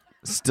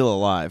 Still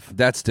alive.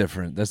 That's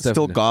different. That's Still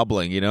definitely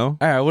gobbling, you know?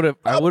 I would have.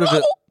 I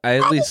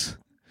at least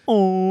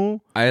Oh.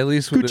 would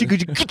Gucci,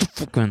 get the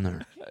fuck in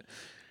there.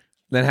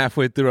 Then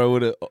halfway through, I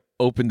would have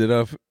opened it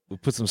up,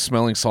 put some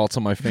smelling salts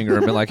on my finger,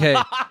 and been like, "Hey."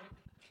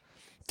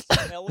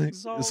 Smelling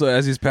salt? So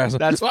as he's passing,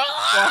 That's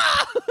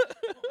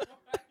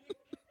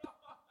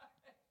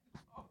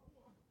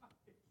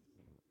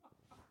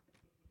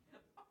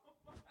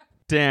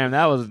Damn,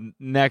 that was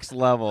next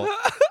level.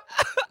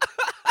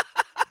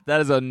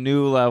 That is a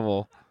new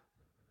level.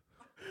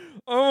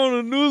 I'm on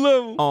a new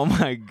level. Oh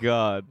my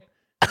god.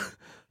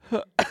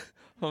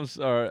 I'm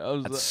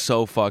sorry. That's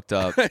so fucked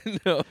up. I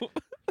know.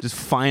 Just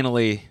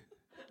finally,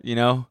 you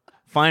know?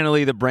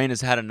 Finally, the brain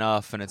has had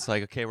enough, and it's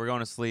like, okay, we're going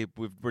to sleep.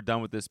 We're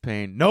done with this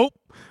pain. Nope.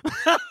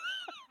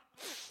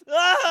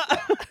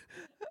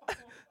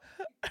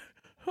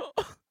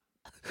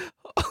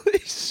 Holy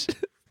shit.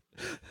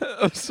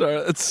 I'm sorry.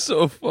 That's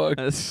so fucked.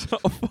 That's so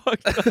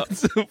fucked up. That's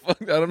so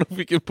fucked. I don't know if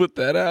we can put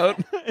that out.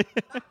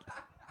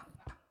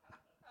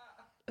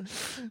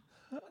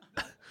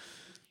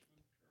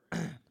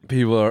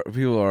 People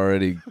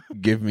already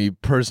give me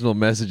personal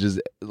messages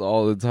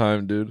all the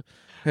time, dude.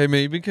 Hey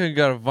man, you been kind of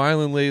got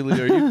violent lately.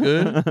 Are you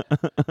good?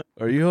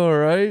 Are you all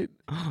right?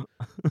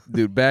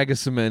 Dude, bag of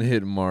cement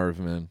hitting Marv,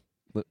 man.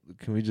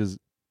 Can we just?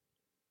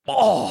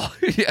 Oh,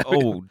 yeah.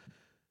 Oh,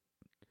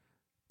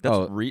 that's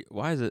Oh.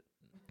 why is it?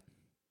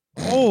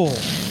 Oh,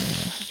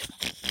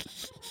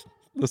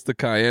 that's the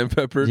cayenne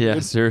pepper. Yeah,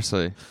 dude.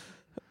 seriously.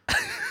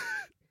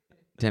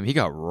 Damn, he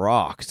got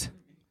rocked.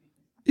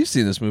 You've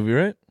seen this movie,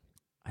 right?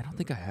 I don't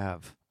think I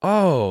have.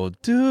 Oh,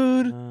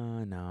 dude,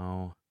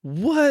 No.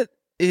 what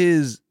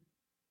is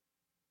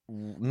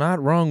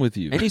not wrong with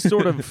you? Any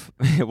sort of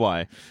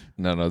why?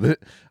 No.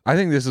 I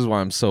think this is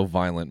why I'm so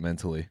violent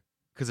mentally.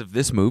 Because of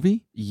this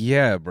movie?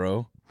 Yeah,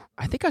 bro.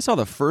 I think I saw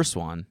the first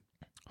one.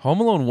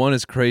 Home Alone 1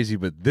 is crazy,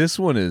 but this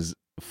one is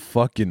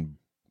fucking.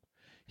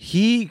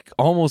 He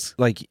almost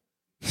like.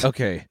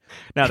 Okay.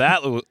 Now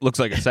that looks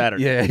like a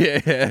Saturday.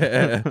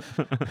 Yeah.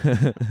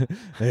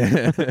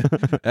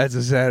 That's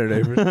a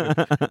Saturday. For sure.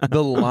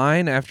 The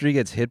line after he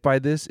gets hit by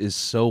this is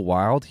so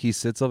wild. He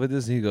sits up at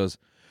this and he goes,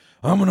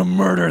 "I'm gonna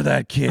murder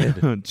that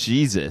kid."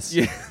 Jesus.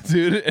 Yeah,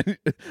 dude.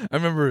 I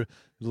remember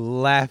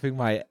laughing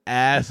my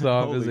ass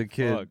off as Holy a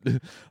kid.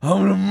 fuck. I'm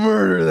gonna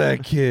murder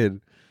that kid.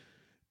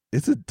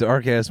 It's a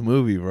dark ass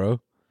movie,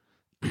 bro.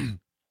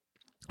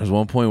 There's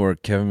one point where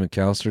Kevin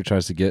McAllister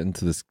tries to get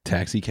into this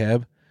taxi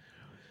cab,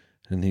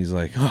 and he's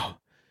like, "Oh,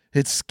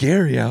 it's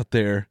scary out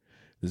there."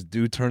 This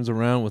dude turns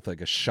around with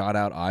like a shot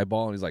out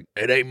eyeball, and he's like,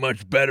 "It ain't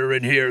much better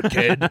in here,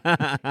 kid."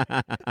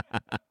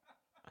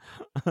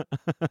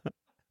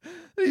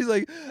 He's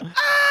like,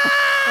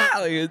 "Ah!"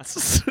 Like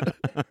it's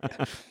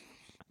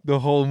the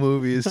whole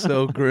movie is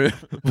so grim.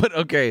 But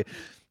okay,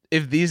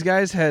 if these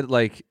guys had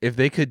if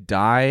they could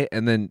die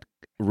and then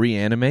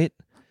reanimate,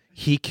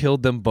 he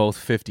killed them both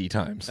 50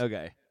 times.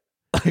 Okay.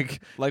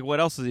 Like what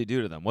else does he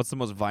do to them? What's the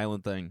most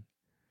violent thing?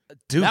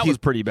 dude, that was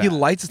pretty bad. He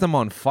lights them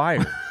on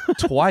fire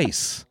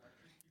twice.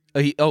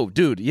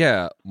 Dude,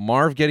 yeah,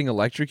 Marv getting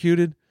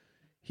electrocuted.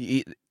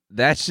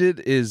 That shit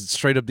is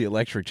straight up the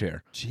electric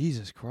chair.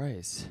 Jesus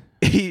Christ.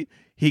 He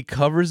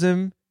covers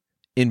him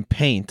in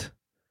paint,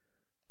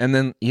 and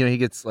then he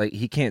gets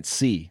he can't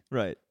see.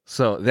 Right.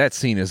 So that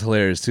scene is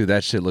hilarious too.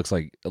 That shit looks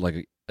like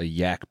a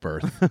yak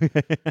birth.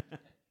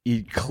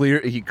 He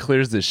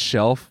clears this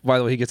shelf. By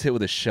the way, he gets hit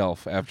with a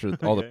shelf after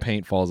all the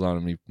paint falls on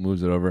him. He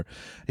moves it over.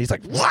 He's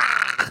like, "Wah!"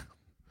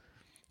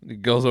 He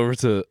goes over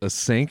to a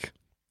sink.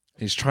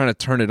 He's trying to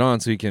turn it on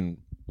so he can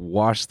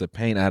wash the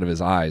paint out of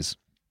his eyes.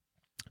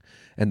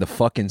 And the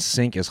fucking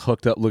sink is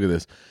hooked up. Look at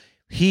this.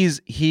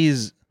 He's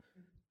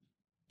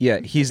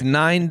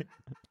 9.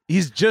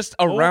 He's just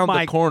around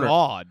the corner.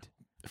 God.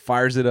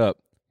 Fires it up.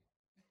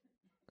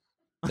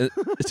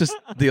 It's just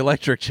the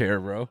electric chair,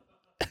 bro.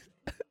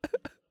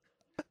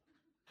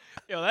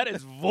 Yo, that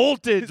is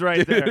voltage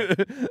right there.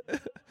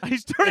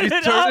 He's turning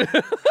it up.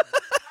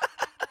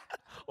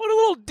 What a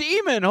little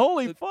demon.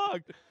 Holy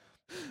fuck.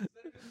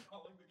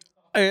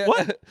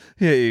 What?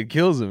 Yeah, he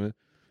kills him.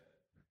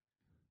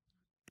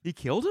 He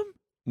killed him?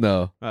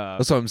 No.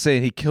 That's what I'm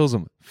saying. He kills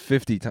him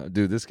 50 times.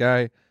 Dude, this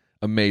guy,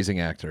 amazing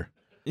actor.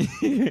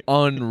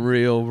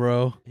 Unreal,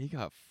 bro. He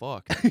got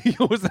fucked.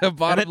 What's that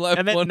bottom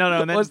left one?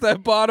 No. What's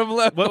that bottom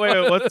left one?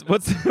 Wait.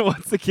 What's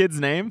the kid's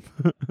name?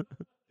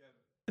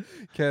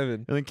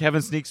 Kevin. And then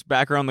Kevin sneaks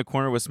back around the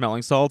corner with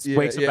smelling salts,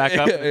 wakes it back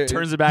up,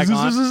 turns it back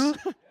on.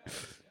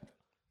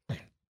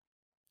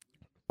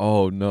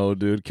 Oh, no,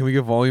 dude. Can we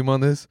get volume on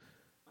this?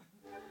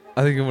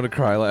 I think I'm going to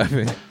cry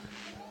laughing.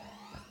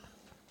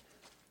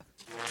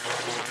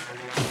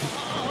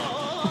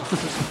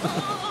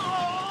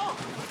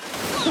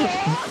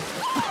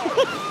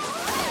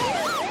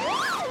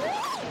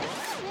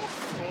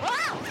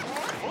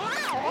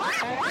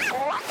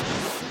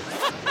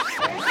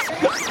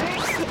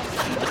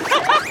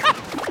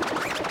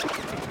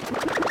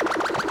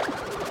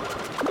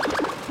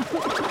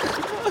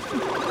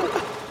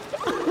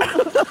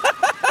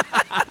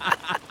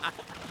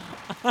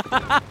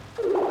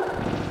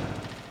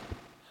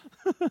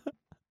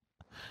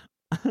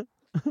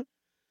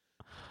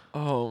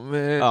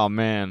 Oh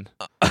man,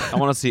 I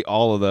want to see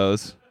all of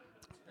those.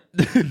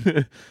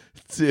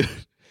 Dude,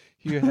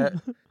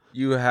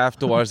 you have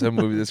to watch that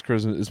movie this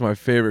Christmas. It's my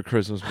favorite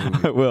Christmas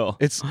movie. I will.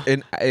 It's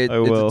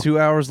 2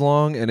 hours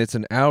long, and it's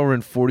an hour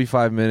and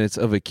 45 minutes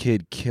of a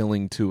kid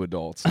killing 2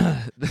 adults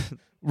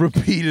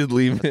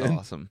repeatedly. Man, that's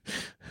awesome.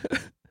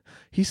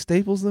 He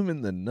staples them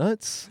in the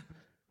nuts.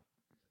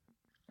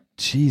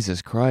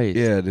 Jesus Christ.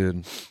 Yeah,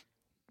 dude.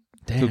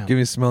 Damn. So give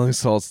me smelling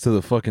salts to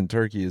the fucking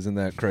turkey. Isn't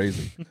that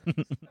crazy?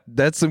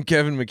 That's some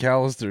Kevin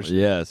McAllister shit.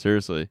 Yeah,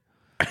 seriously.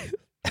 I'm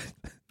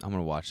going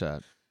to watch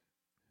that.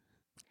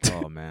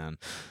 Oh, man.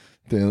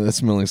 Damn, that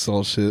smelling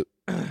salt shit.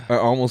 I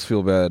almost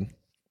feel bad.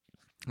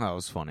 That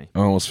was funny. I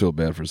almost feel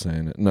bad for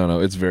saying it. No,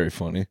 it's very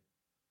funny.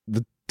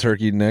 The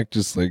turkey neck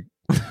just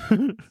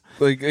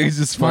he's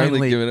just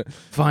finally giving it.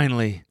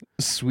 Finally.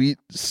 Sweet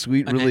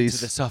an release. End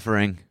to the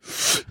suffering.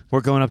 We're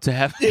going up to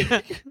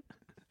heaven.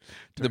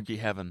 Turkey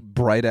heaven.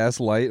 Bright ass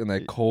light and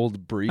that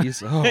cold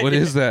breeze. Oh, what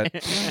is that?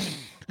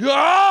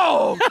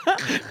 Oh!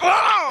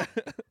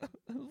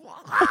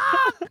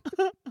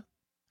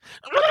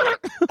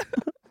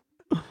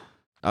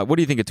 What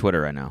do you think of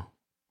Twitter right now?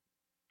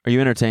 Are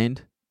you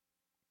entertained?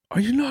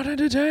 Are you not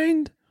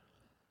entertained?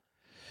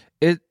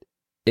 It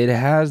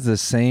has the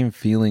same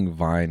feeling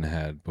Vine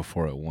had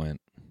before it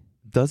went.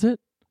 Does it?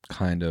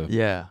 Kind of.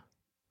 Yeah.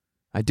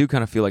 I do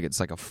kind of feel like it's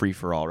like a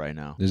free-for-all right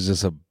now. This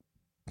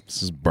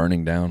is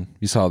burning down.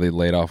 You saw they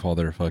laid off all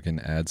their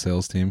fucking ad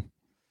sales team.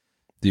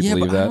 Do you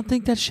believe that? I don't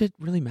think that shit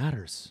really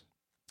matters.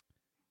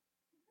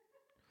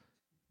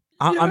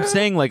 I'm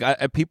saying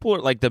people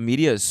are the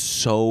media is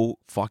so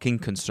fucking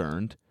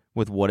concerned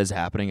with what is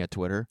happening at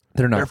Twitter.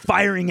 They're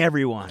firing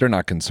everyone. They're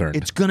not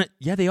concerned.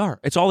 Yeah, they are.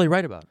 It's all they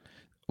write about.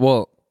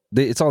 Well,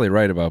 it's all they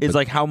write about. It's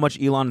how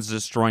much Elon is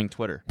destroying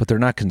Twitter. But they're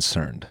not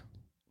concerned.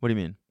 What do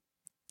you mean?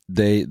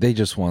 They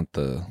just want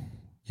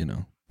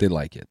they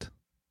like it.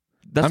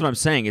 That's what I'm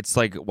saying. It's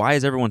why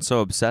is everyone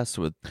so obsessed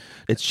with?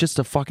 It's just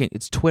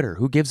it's Twitter.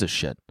 Who gives a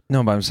shit?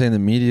 No, but I'm saying the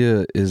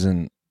media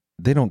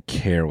they don't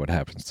care what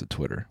happens to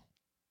Twitter.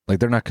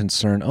 They're not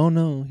concerned. Oh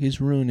no, he's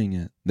ruining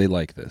it. They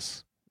like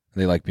this.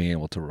 They like being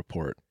able to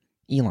report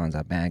Elon's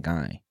a bad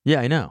guy. Yeah,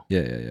 I know.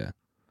 Yeah.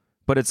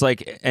 But it's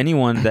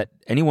anyone that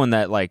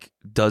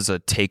does a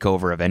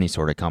takeover of any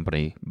sort of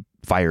company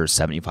fires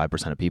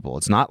 75% of people.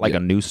 It's not like Yeah.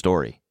 a new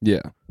story.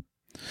 Yeah.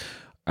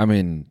 I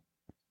mean,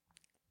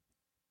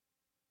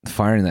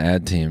 firing the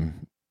ad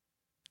team,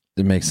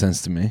 it makes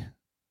sense to me.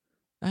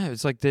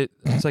 It's like they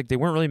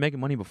weren't really making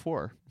money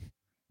before.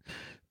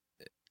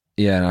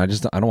 Yeah, and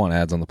I don't want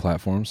ads on the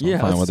platform, so I'm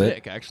fine that's with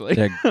sick, it. actually.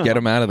 Yeah, get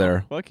them out of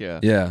there. Fuck yeah.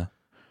 Yeah.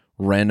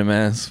 Random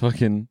ass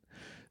fucking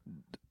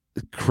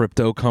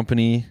crypto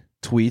company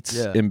tweets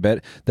Yeah.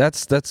 embed.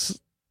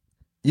 That's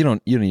you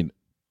don't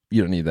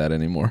need that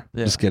anymore.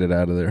 Yeah. Just get it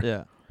out of there.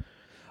 Yeah.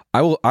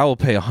 I will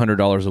pay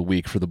 $100 a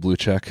week for the blue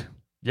check.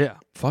 Yeah.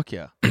 Fuck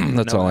yeah.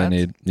 That's No all I ads?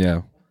 need.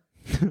 Yeah.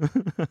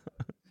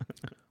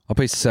 I'll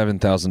pay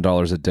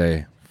 $7,000 a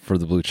day for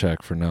the blue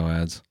check for no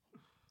ads.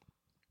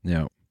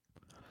 Yeah.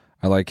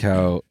 I like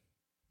how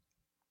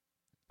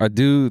I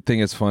do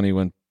think it's funny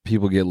when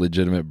people get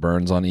legitimate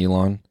burns on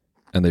Elon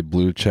and they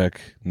blue check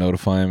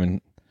notify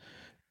him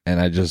and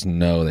I just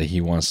know that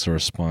he wants to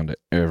respond to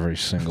every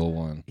single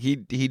one. He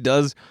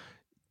does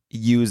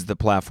use the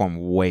platform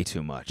way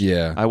too much.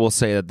 Yeah. I will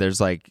say that there's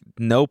like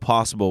no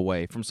possible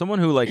way from someone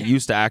who like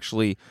used to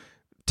actually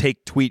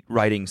take tweet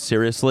writing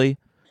seriously.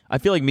 I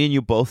feel like me and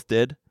you both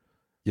did.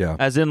 Yeah.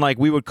 As in like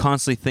we would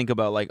constantly think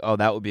about like, oh,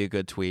 that would be a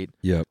good tweet.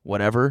 Yep.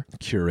 Whatever.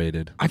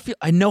 Curated.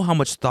 I know how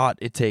much thought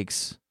it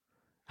takes,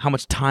 how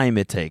much time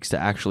it takes to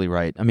actually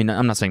write. I mean,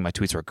 I'm not saying my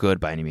tweets are good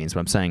by any means, but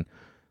I'm saying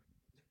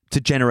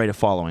to generate a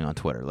following on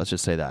Twitter. Let's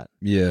just say that.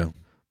 Yeah.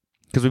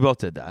 Because we both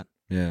did that.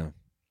 Yeah.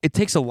 It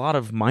takes a lot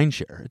of mind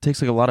share. It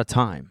takes like a lot of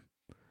time.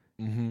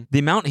 Mm-hmm. The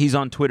amount he's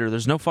on Twitter,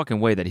 there's no fucking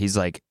way that he's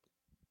like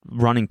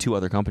running 2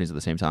 other companies at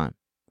the same time.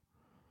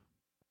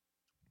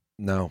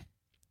 No.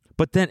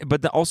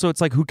 But also it's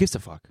like, who gives a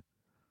fuck?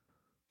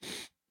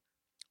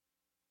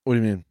 What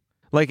do you mean?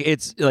 Like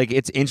it's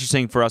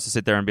interesting for us to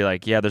sit there and be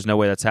like, yeah, there's no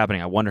way that's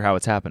happening. I wonder how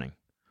it's happening.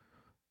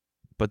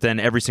 But then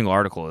every single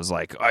article is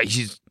like, oh,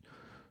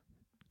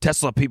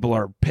 Tesla people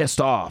are pissed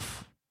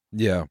off.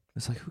 Yeah.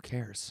 It's like, who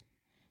cares?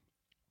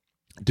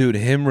 Dude,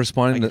 him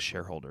responding Like to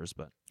shareholders,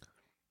 but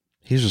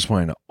he's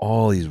responding to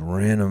all these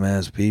random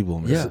ass people,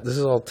 man. Yeah, this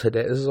is all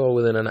today. This is all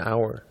within an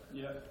hour.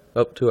 Yeah.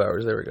 Oh, 2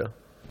 hours. There we go.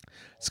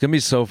 It's gonna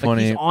be so like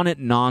funny. he's on it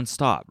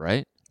nonstop,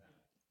 right?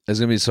 It's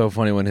gonna be so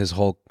funny when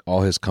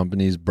all his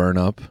companies burn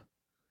up,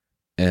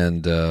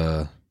 and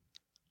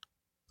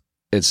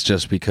it's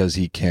just because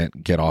he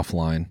can't get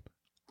offline.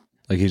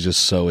 Like he's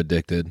just so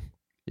addicted.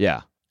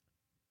 Yeah.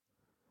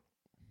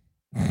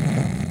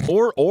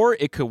 or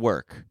it could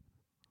work.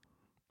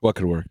 What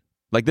could work?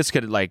 Like this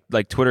could like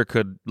Twitter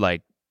could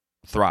like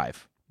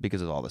thrive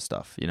because of all this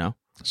stuff, you know?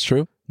 It's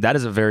true. That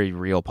is a very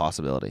real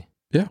possibility.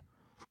 Yeah.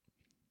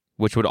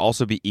 Which would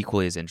also be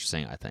equally as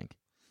interesting, I think.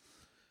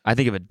 I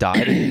think if it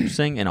died, it'd be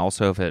interesting, and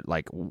also if it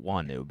like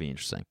won, it would be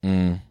interesting.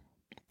 I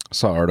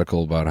saw an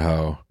article about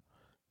how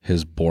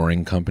his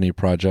boring company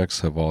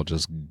projects have all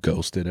just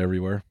ghosted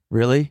everywhere.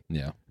 Really?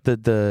 Yeah.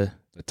 The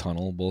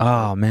tunnel bullshit.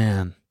 Oh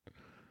man.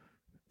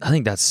 I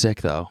think that's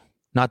sick though.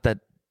 Not that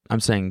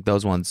I'm saying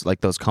those ones,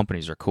 like those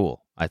companies are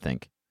cool, I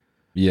think.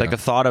 Yeah. Like the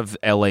thought of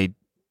LA,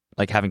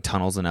 like having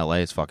tunnels in LA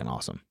is fucking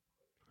awesome.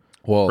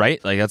 Well,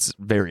 right? Like that's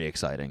very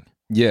exciting.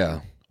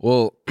 Yeah.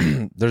 Well,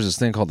 there's this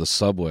thing called the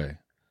subway.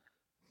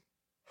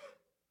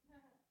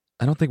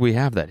 I don't think we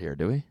have that here,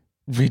 do we?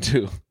 We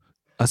do.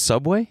 A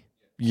subway?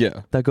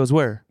 Yeah. That goes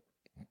where?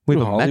 We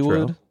have a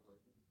Hollywood. metro.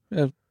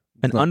 Yeah.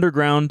 An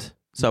underground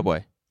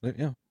subway.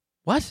 Yeah.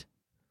 What?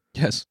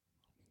 Yes.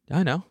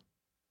 I know.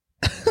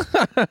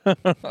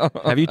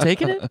 Have you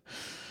taken it?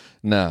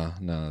 No.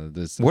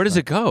 Where does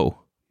it go?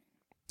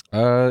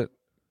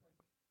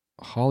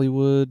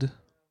 Hollywood.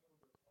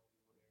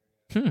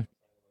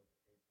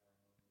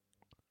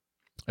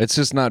 It's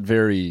just not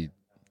very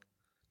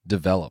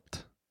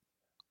developed.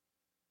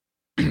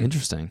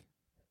 Interesting.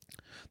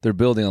 They're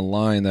building a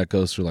line that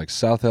goes through like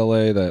South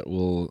LA that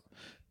will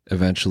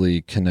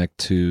eventually connect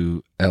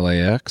to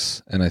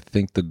LAX, and I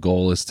think the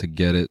goal is to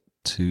get it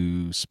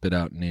to spit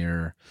out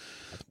near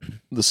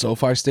the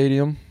SoFi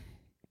Stadium,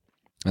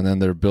 and then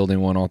they're building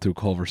one all through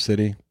Culver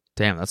City.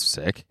 Damn, that's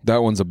sick.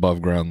 That one's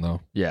above ground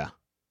though. Yeah.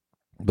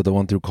 But the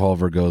one through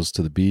Culver goes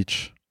to the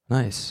beach.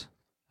 Nice.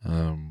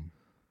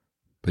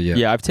 But yeah.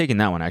 Yeah, I've taken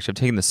that one actually.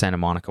 I've taken the Santa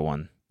Monica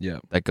one. Yeah.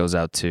 That goes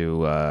out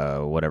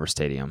to whatever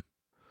stadium.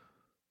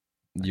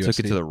 I took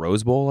it USC? to the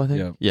Rose Bowl, I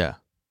think. Yeah.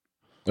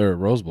 Or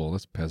Rose Bowl,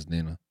 that's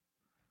Pasadena.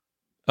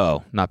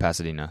 Oh, not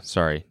Pasadena.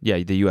 Sorry. Yeah,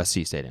 the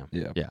USC stadium.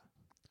 Yeah. Yeah.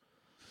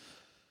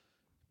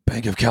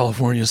 Bank of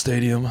California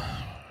Stadium.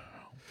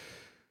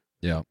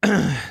 Yeah.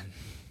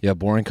 Yeah,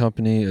 Boring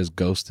Company has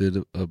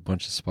ghosted a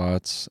bunch of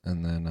spots,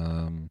 and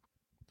then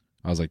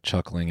I was like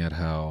chuckling at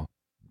how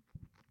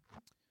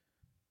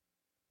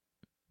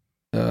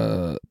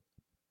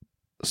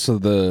so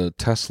the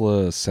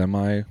Tesla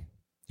Semi,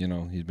 you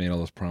know, he's made all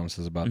those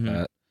promises about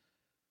that.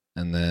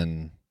 And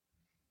then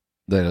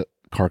the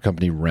car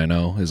company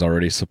Renault is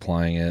already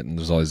supplying it, and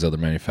there's all these other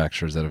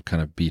manufacturers that have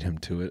kind of beat him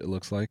to it, it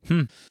looks like.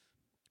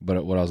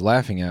 But what I was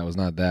laughing at was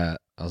not that.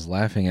 I was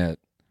laughing at,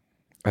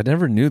 I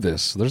never knew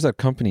this. There's that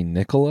company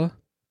Nikola.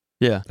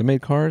 Yeah. That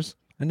made cars.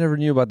 I never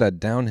knew about that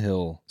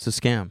downhill. It's a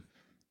scam.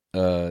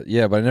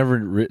 Yeah, but I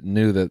never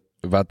knew that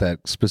about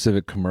that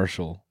specific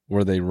commercial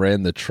where they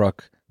ran the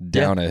truck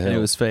down a hill. And it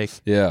was fake.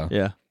 Yeah.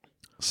 Yeah.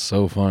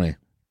 So funny.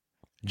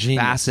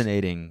 Genius.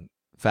 Fascinating.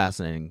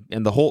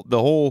 And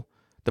the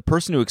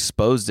person who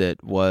exposed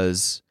it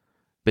was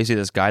basically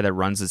this guy that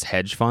runs this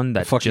hedge fund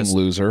that fucking just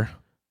loser.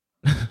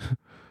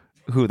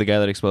 Who, the guy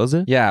that exposed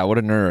it? Yeah, what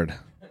a nerd.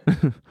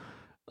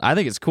 I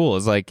think it's cool.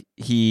 It's like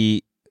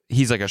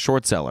he's like a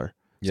short seller.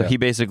 So he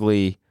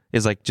basically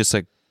is like just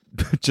like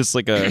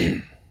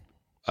a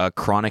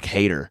chronic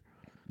hater.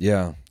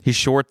 Yeah. He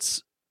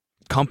shorts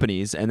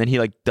companies and then he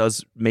like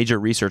does major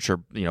research, or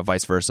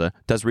vice versa.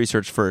 Does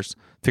research first,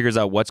 figures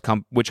out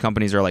which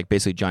companies are like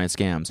basically giant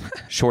scams,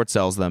 short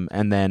sells them,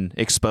 and then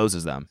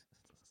exposes them.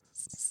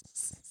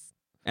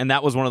 And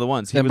that was one of the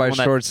ones. And by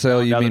short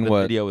sale, you mean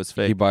what? Video was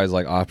fake. He buys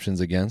like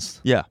options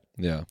against? Yeah.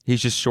 Yeah. He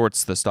just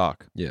shorts the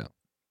stock. Yeah.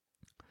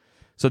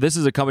 So this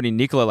is a company,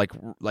 Nikola,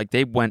 like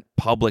they went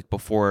public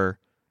before.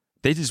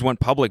 They just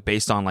went public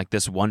based on like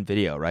this one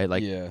video, right?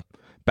 Like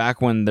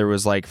back when there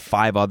was like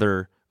 5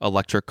 other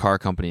electric car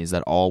companies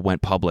that all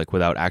went public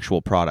without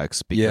actual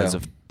products because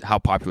of how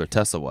popular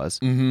Tesla was.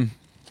 Mm-hmm.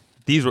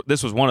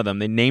 This was one of them.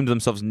 They named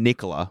themselves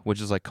Nikola, which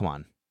is like, come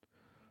on.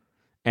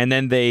 And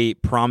then they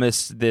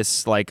promised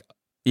this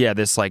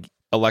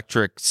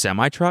electric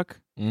semi-truck.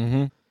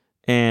 Mm-hmm.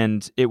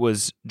 And it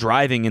was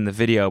driving in the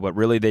video, but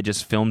really they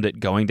just filmed it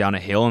going down a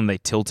hill and they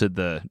tilted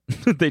the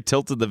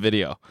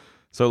video.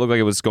 So it looked like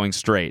it was going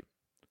straight.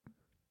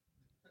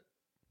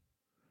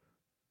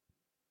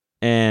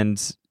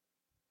 And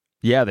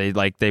yeah,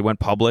 they went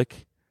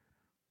public,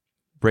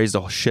 raised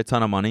a shit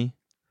ton of money.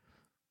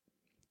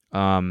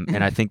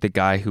 And I think the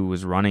guy who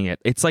was running it,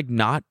 it's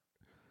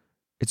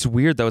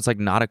weird though. It's like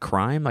not a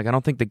crime. Like I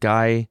don't think you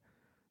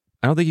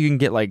can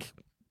get like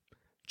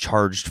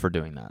charged for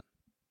doing that.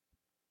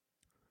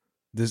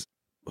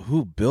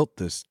 Who built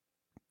this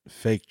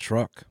fake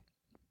truck?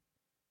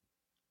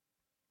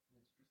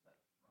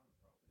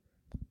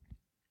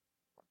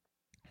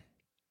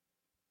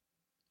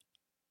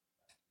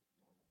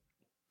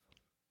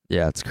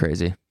 Yeah, it's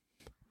crazy.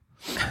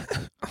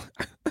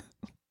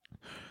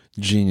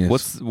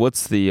 Genius.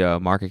 What's the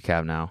market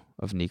cap now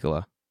of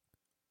Nikola?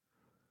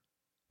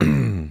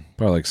 Probably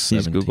like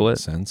 17 Google it.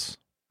 cents.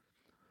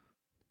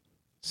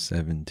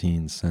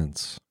 17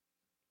 cents.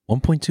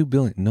 1.2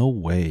 billion. No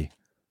way.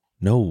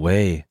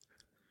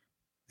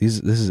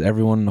 This is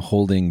everyone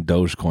holding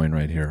Dogecoin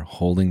right here,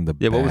 holding the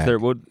what was bag. their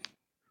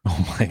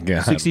Oh my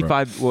god.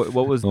 65 bro.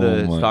 what was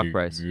the Oh stock my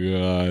price?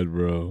 God,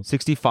 bro.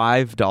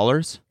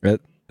 $65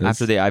 That's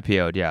after they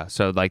IPO'd, yeah.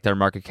 So like their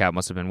market cap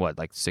must have been what,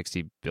 like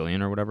 60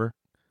 billion or whatever?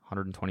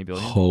 120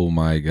 billion? Oh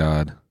my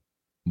god.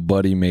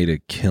 Buddy made a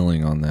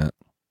killing on that.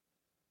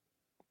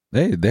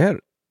 Hey, they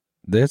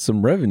had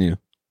some revenue.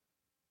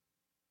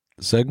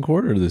 The second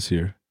quarter of this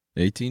year,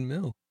 18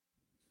 mil.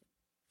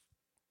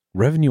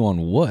 Revenue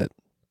on what?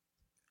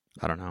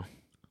 I don't know.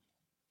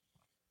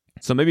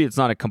 So maybe it's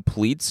not a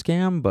complete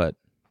scam, but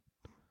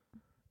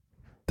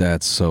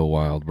that's so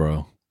wild,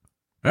 bro.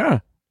 Yeah.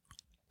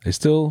 They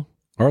still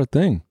are a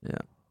thing.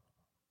 Yeah.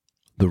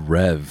 The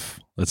Rev.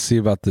 Let's see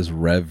about this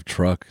Rev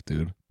truck,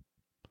 dude.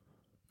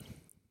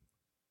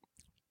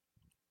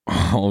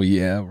 Oh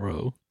yeah,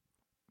 bro.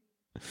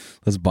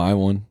 Let's buy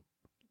one.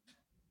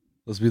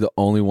 Let's be the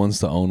only ones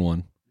to own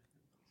one.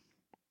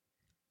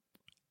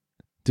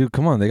 Dude,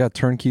 come on. They got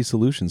turnkey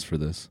solutions for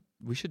this.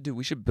 We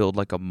should build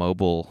like a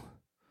mobile.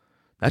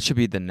 That should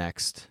be the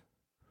next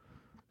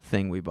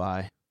thing we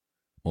buy.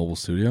 Mobile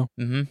studio?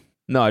 Mm-hmm.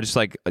 No, just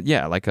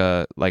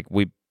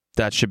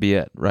that should be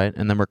it, right?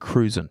 And then we're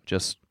cruising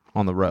just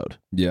on the road.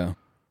 Yeah.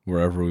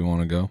 Wherever we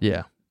want to go.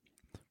 Yeah.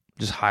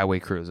 Just highway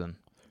cruising.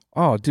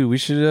 Oh, dude, we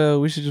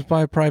should just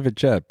buy a private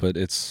jet, but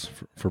it's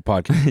for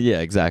podcast. Yeah,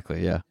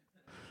 exactly. Yeah.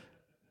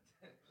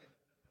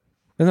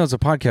 And no, it's a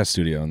podcast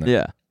studio in there.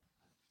 Yeah.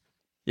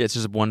 Yeah, it's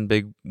just one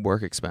big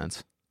work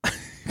expense.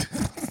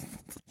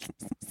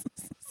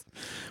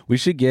 We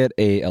should get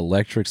a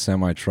electric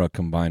semi truck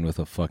combined with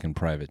a fucking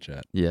private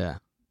jet. Yeah.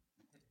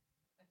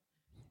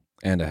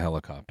 And a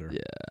helicopter.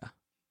 Yeah.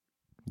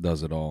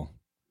 Does it all.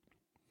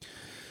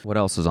 What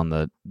else is on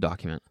the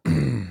document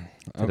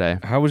today?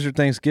 How was your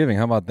Thanksgiving?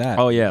 How about that?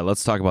 Oh yeah,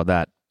 let's talk about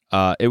that.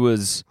 It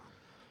was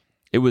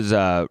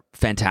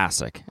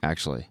fantastic,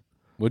 actually.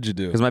 What'd you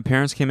do? Because my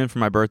parents came in for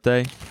my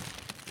birthday.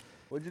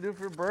 What'd you do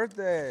for your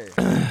birthday?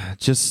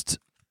 Just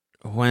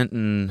went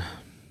and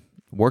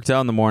worked out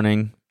in the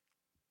morning.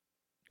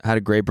 Had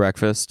a great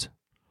breakfast.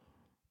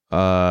 Picked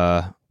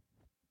up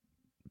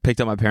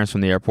my parents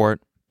from the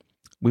airport.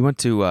 We went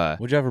to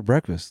What'd you have for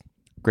breakfast?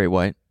 Great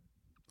White.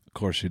 Of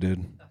course you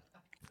did.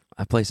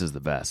 That place is the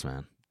best,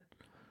 man.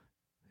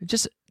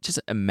 Just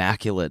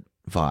immaculate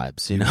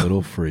vibes, you know.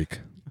 Little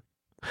freak.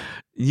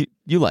 You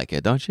like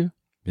it, don't you?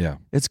 Yeah.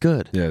 It's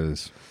good. Yeah, it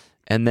is.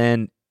 And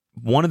then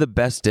one of the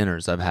best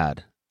dinners I've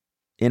had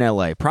in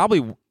LA,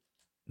 probably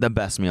the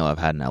best meal I've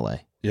had in LA.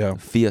 Yeah.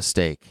 Fia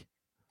Steak.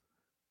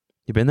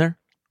 You been there?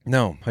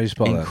 No. How do you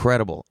spell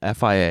Incredible.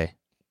 FIA.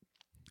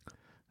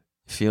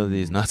 Feel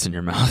these nuts in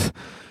your mouth.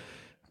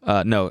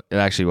 No, it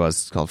actually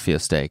was. It's called Fia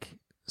Steak.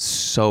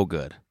 So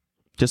good.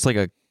 Just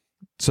like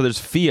so there's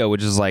Fia,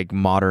 which is like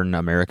modern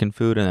American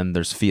food, and then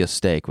there's Fia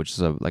Steak, which is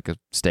like a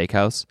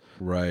steakhouse.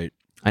 Right.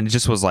 And it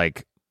just was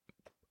like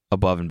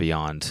above and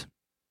beyond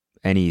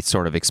any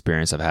sort of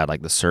experience I've had.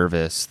 Like the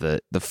service, the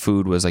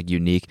food was like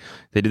unique.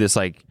 They do this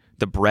like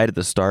the bread at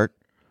the start.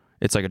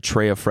 It's like a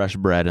tray of fresh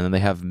bread, and then they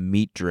have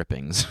meat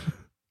drippings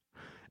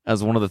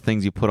as one of the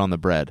things you put on the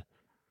bread.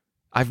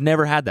 I've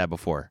never had that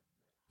before.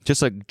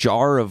 Just a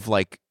jar of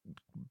like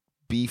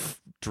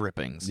beef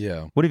drippings.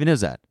 Yeah. What even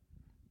is that?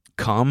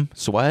 Cum?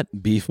 Sweat?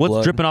 Beef What's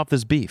blood? dripping off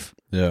this beef?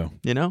 Yeah.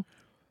 You know?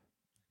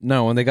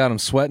 No, when they got him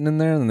sweating in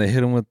there, and then they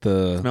hit him with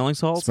the Smelling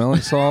salts?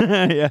 Smelling salt.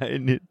 Yeah.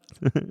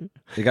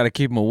 They got to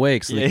keep him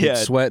awake so they keep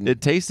sweating.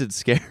 It tasted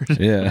scared.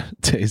 Yeah,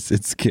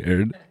 tasted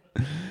scared.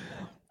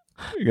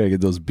 You got to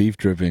get those beef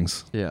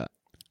drippings. Yeah.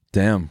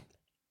 Damn.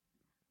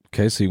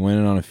 Okay, so you went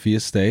in on a Fia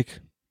Steak.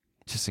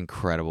 Just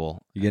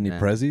incredible. You get any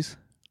prezzies?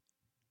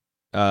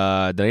 Did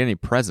I get any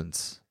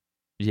presents?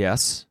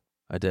 Yes,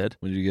 I did.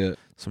 What did you get?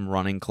 Some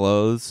running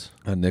clothes.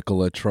 A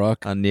Nikola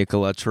truck. A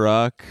Nikola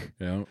truck.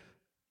 Yeah.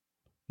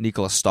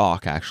 Nikola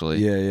stock, actually.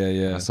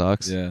 Yeah. That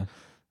sucks. Yeah.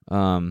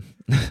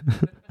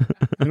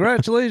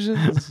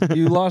 Congratulations.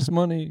 You lost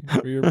money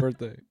for your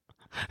birthday.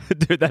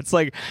 Dude, that's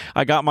like,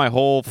 I got my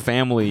whole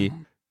family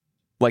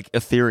like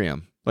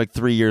Ethereum like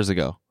 3 years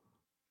ago.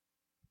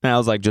 And I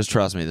was like, just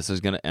trust me, this is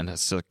going to end.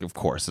 Of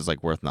course, it's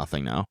like worth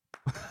nothing now.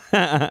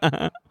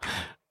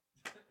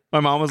 My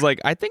mom was like,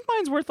 I think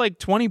mine's worth like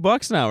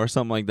 $20 now or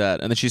something like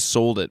that. And then she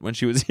sold it when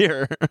she was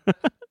here.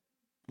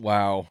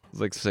 Wow. I was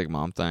like, sick,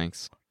 Mom,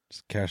 thanks.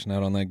 Just cashing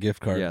out on that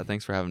gift card. Yeah,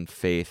 thanks for having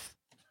faith.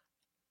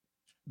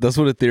 That's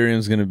what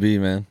Ethereum's going to be,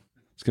 man.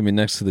 It's going to be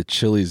next to the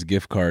Chili's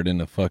gift card in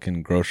the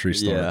fucking grocery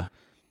store. Yeah.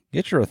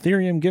 Get your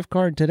Ethereum gift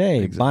card today.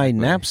 Exactly. Buy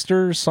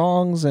Napster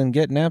songs and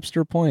get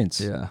Napster points.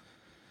 Yeah.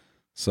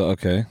 So,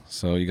 okay.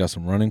 So you got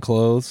some running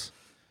clothes.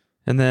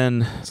 And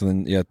then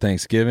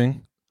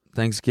Thanksgiving.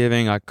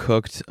 I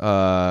cooked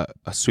a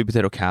sweet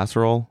potato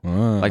casserole.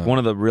 Like one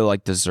of the real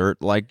like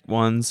dessert like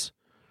ones.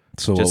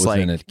 So just what was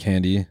like, in it?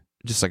 Candy?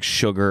 Just like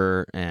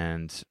sugar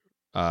and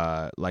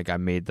like I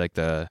made like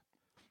the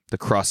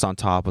crust on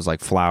top was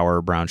like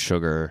flour, brown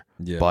sugar,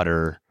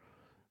 butter.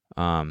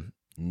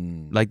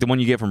 Like the one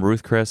you get from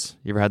Ruth Chris.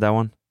 You ever had that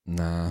one?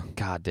 Nah.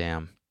 God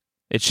damn.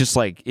 It's just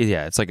like,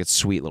 it's like a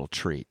sweet little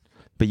treat.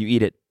 But you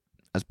eat it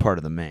as part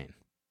of the main.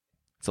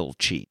 It's a little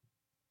cheat.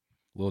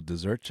 Little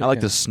dessert chicken? I like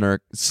to snurk.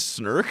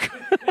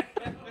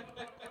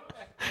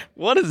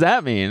 What does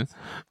that mean?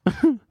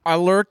 I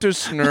like to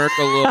snurk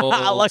a little.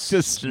 I like to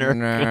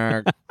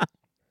snurk.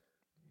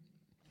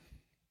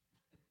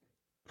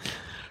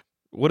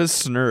 What is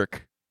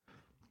snurk?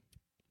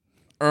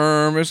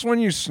 It's when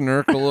you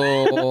snurk a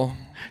little.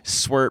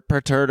 Swirt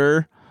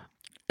perturter.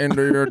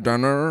 Into your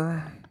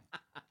dinner.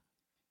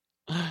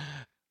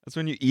 That's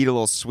when you eat a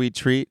little sweet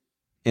treat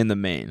in the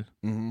main.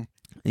 Mm-hmm.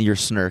 And you're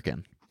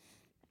snurking.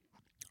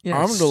 Yeah,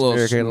 I'm the little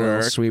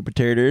snurk. Sweet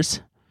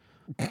potatoes.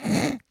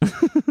 Yeah,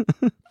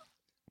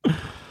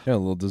 a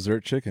little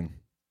dessert chicken.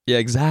 Yeah,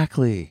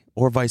 exactly.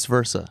 Or vice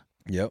versa.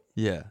 Yep.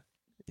 Yeah.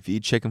 If you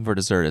eat chicken for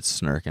dessert,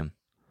 it's snurking.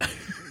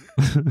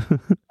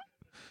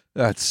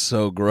 That's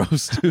so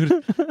gross,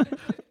 dude.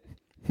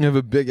 You have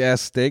a big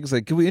ass steak. It's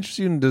like, can we interest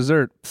you in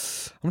dessert?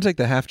 I'm gonna take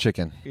the half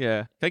chicken.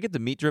 Yeah. Can I get the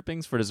meat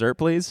drippings for dessert,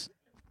 please?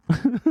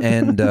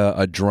 And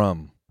a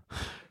drum.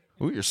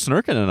 Ooh, you're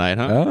snurking tonight,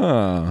 huh?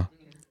 Ah.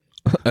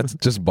 That's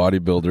just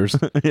bodybuilders.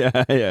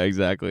 Yeah,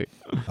 exactly.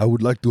 I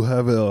would like to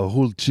have a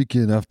whole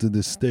chicken after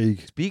the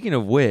steak. Speaking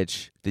of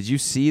which, did you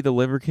see the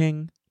Liver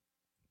King?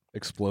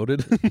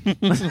 Exploded?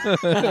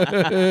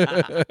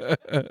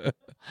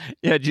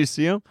 Yeah, did you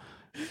see him?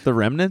 The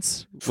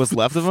remnants? What's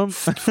left of him?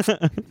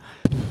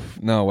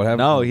 No, what happened?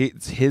 No,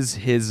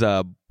 his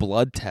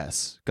blood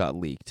tests got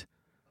leaked.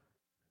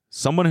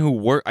 Someone who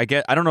worked, I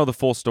don't know the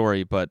full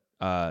story, but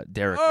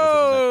Derek was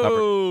the one that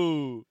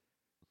covered.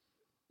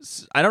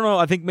 I don't know.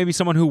 I think maybe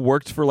someone who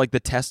worked for like the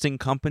testing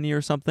company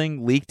or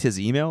something leaked his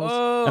emails,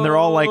 and they're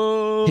all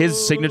like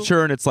his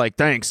signature, and it's like,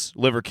 "Thanks,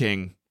 Liver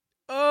King,"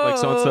 like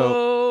so and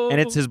so, and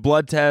it's his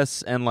blood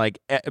tests and like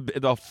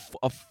a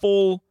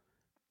full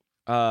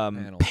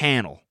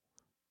panel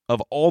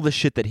of all the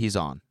shit that he's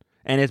on,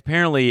 and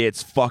apparently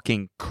it's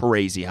fucking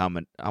crazy how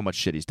much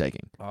shit he's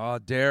taking. Oh,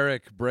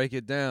 Derek, break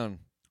it down.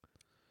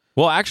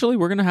 Well, actually,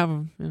 we're gonna have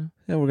him.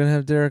 Yeah, we're gonna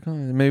have Derek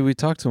on. Maybe we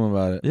talk to him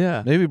about it.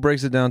 Yeah. Maybe he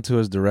breaks it down to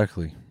us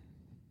directly.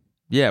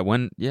 Yeah,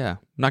 when? Yeah, I'm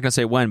not gonna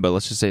say when, but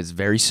let's just say it's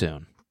very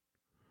soon.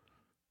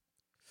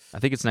 I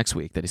think it's next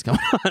week that he's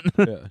coming on.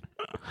 Yeah.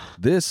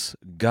 This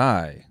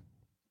guy.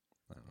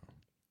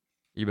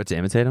 You about to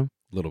imitate him?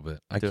 A little bit.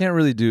 I can't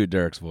really do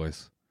Derek's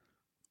voice.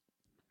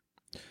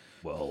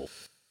 Well,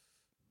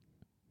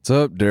 what's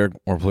up, Derek?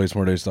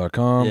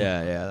 MorePlaceMoreDays.com.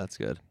 Yeah, that's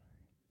good.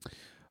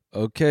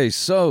 Okay,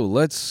 so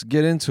let's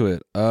get into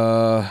it.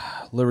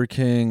 Liver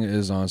King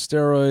is on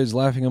steroids.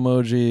 Laughing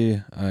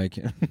emoji. I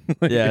can't.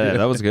 Yeah,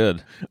 that was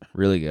good.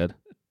 Really good.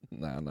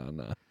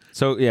 No.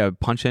 So yeah,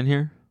 punch in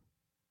here.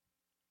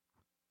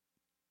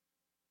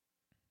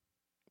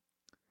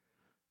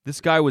 This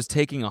guy was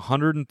taking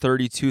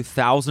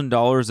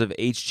 $132,000 of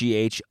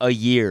HGH a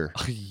year.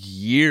 A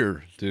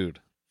year,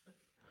 dude.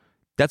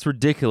 That's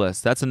ridiculous.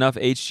 That's enough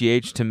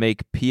HGH to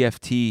make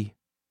PFT.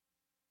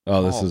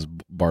 Oh, this is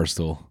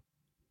Barstool.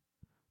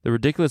 The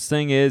ridiculous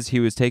thing is he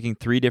was taking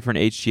 3 different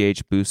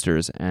HGH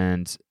boosters,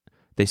 and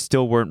they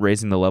still weren't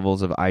raising the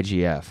levels of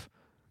IGF,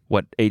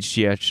 what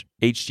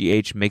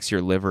HGH makes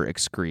your liver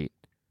excrete.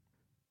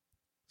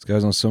 This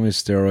guy's on so many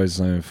steroids, it's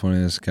not even funny.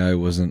 This guy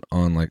wasn't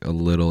on like a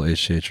little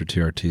HGH or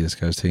TRT. This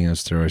guy's taking out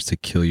steroids to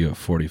kill you at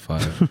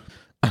 45.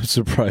 I'm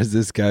surprised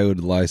this guy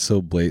would lie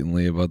so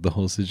blatantly about the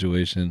whole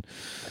situation.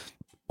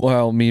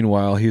 Well,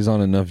 meanwhile, he's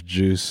on enough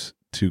juice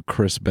to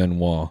Chris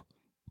Benoit.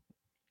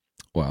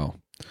 Wow.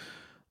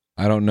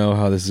 I don't know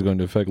how this is going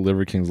to affect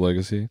Liver King's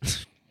legacy.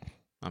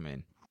 I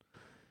mean,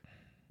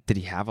 did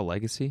he have a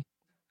legacy?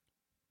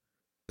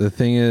 The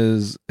thing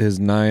is, his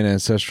 9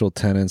 ancestral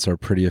tenets are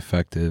pretty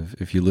effective.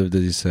 If you lived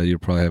as he said,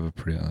 you'd probably have a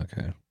pretty...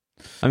 Okay.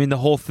 I mean, the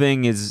whole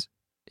thing is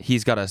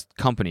he's got a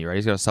company, right?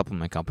 He's got a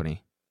supplement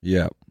company.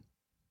 Yep.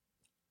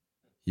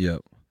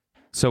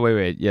 So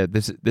wait. Yeah,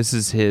 this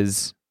is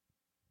his...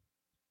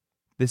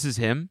 This is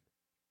him?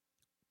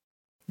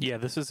 Yeah,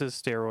 this is his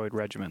steroid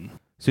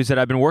regimen. So he said,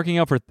 I've been working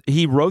out for...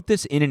 He wrote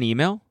this in an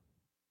email?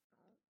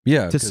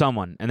 Yeah. To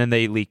someone, and then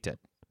they leaked it.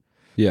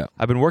 Yeah.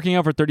 I've been working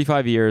out for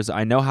 35 years.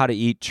 I know how to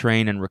eat,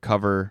 train, and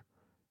recover.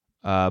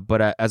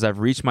 But as I've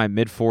reached my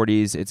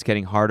mid-40s, it's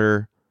getting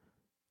harder,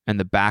 and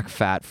the back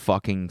fat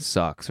fucking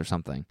sucks or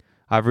something.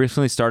 I've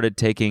recently started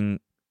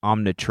taking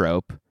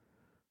Omnitrope,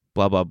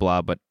 blah, blah,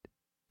 blah. But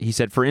he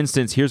said, for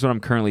instance, here's what I'm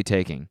currently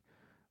taking.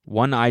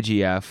 1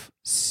 IGF,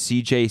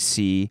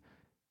 CJC,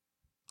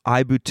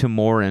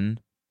 Ibutamorin,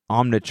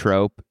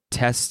 Omnitrope,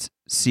 Test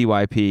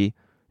CYP,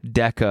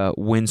 Deca,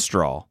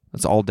 Winstrol.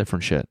 That's all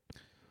different shit.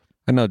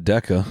 I know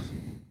Deca.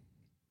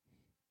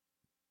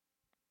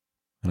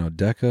 I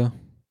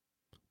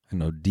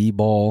know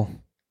D-Ball.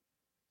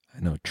 I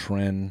know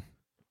Tren.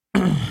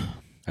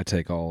 I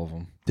take all of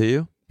them. Do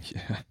you?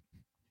 Yeah.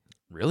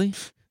 Really?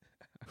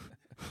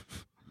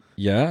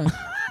 Yeah.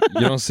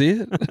 You don't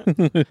see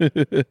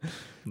it?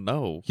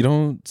 No. You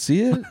don't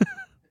see it?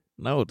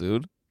 No,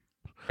 dude.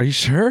 Are you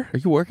sure? Are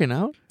you working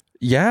out?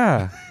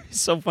 Yeah.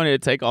 It's so funny to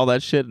take all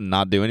that shit and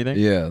not do anything.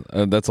 Yeah.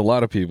 That's a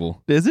lot of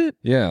people. Is it?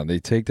 Yeah. They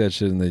take that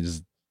shit and they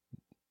just...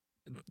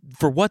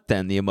 For what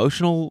then? The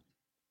emotional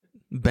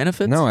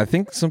benefits? No, I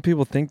think some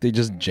people think they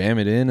just jam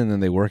it in and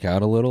then they work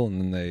out a little and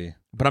then they...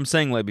 But I'm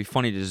saying like it'd be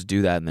funny to just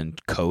do that and then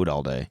code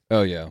all day.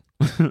 Oh, yeah.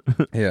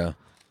 Yeah.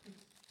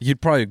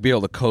 You'd probably be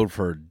able to code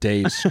for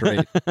days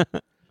straight.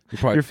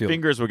 Your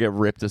fingers would get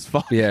ripped as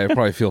fuck. Yeah, it'd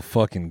probably feel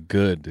fucking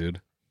good,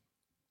 dude.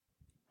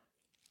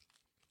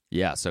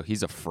 Yeah, so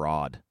he's a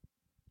fraud.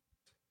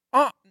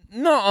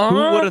 No.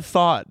 Who would have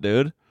thought,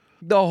 dude?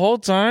 The whole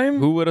time?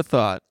 Who would have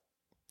thought?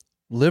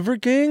 Liver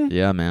King?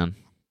 Yeah, man.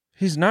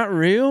 He's not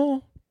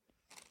real?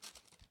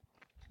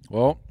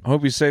 Well, I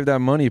hope you saved that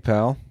money,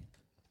 pal.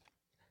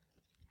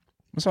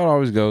 That's how it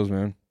always goes,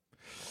 man.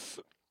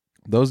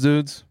 Those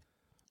dudes,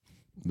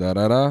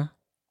 da-da-da,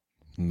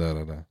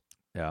 da-da-da.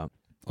 Yeah.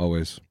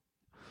 Always.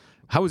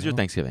 How was your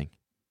Thanksgiving?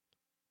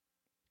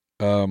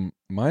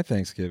 My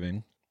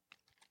Thanksgiving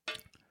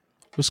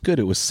was good.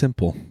 It was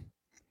simple.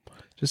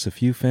 Just a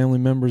few family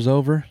members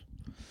over.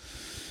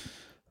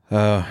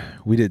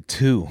 We did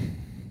 2.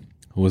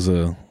 It was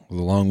a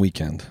long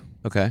weekend.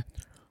 Okay.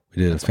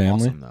 We did That's a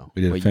family. Awesome, though.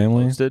 We did Wait, a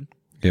family. You hosted?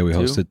 Yeah, we 2?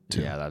 hosted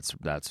 2. Yeah,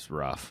 that's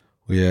rough.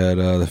 We had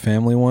the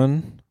family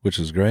one, which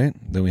was great.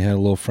 Then we had a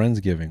little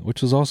Friendsgiving,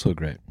 which was also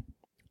great.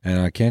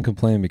 And I can't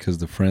complain because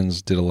the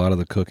friends did a lot of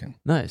the cooking.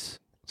 Nice.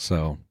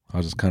 So I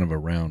was just kind of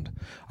around.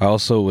 I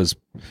also was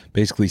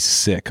basically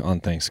sick on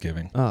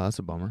Thanksgiving. Oh, that's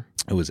a bummer.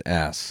 It was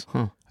ass.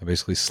 Huh. I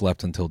basically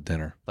slept until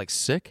dinner. Like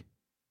sick?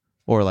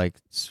 Or like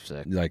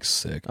sick? Like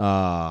sick.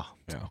 Yeah.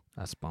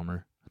 That's a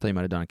bummer. I thought you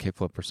might have done a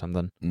kickflip or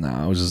something.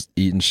 Nah, I was just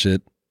eating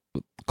shit.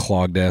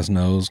 Clogged ass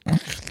nose.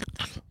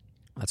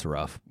 That's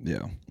rough.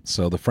 Yeah.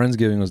 So the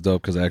Friendsgiving was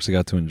dope because I actually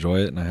got to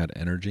enjoy it and I had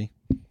energy.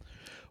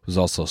 Was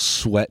also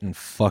sweating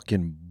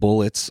fucking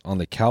bullets on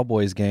the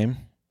Cowboys game.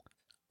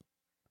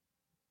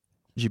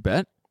 Did you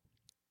bet?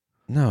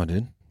 No,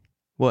 dude.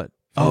 What?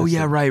 Fantasy. Oh,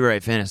 yeah,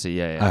 right. Fantasy,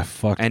 yeah. I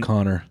fucked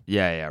Connor.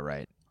 Yeah,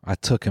 right. I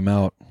took him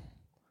out.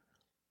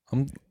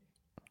 I'm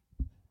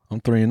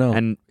 3-0.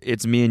 And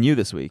it's me and you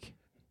this week.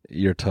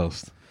 You're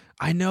toast.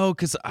 I know,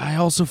 because I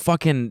also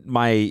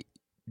my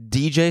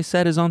DJ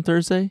set is on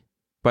Thursday.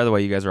 By the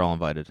way, you guys are all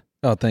invited.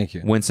 Oh, thank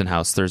you. Winston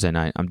House, Thursday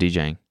night. I'm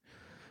DJing.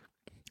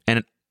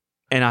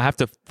 And I have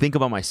to think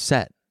about my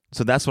set.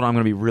 So that's what I'm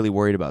going to be really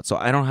worried about. So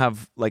I don't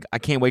have, I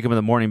can't wake up in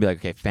the morning and be like,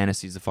 okay,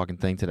 fantasy's the fucking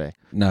thing today.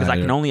 Because I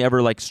can only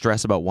ever,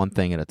 stress about one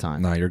thing at a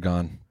time. Nah, you're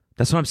gone.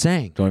 That's what I'm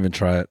saying. Don't even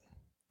try it.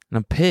 And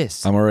I'm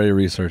pissed. I'm already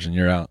researching.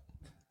 You're out.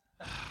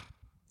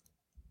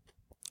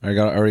 I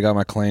already got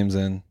my claims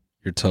in.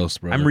 You're toast,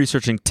 bro. I'm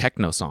researching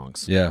techno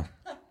songs. Yeah.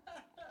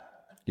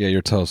 Yeah,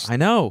 you're toast. I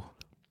know.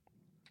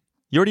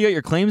 You already got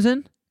your claims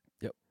in?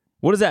 Yep.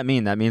 What does that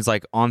mean? That means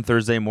on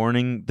Thursday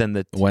morning, then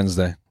the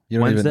Wednesday. You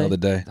don't even know the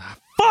day.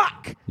 Fuck!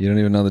 Fuck! You don't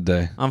even know the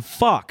day. I'm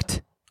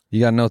fucked. You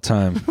got no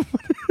time.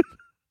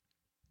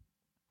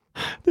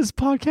 This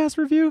podcast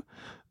review?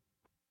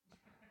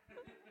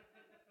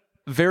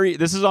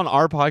 This is on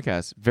our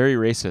podcast. Very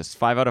racist.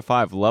 5 out of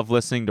 5. Love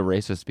listening to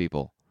racist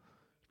people.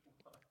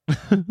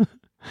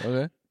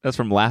 Okay. That's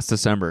from last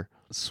December.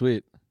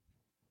 Sweet.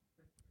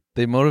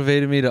 They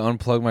motivated me to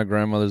unplug my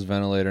grandmother's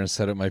ventilator and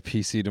set up my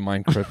PC to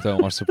mine crypto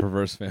and watch The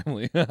Perverse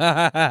Family.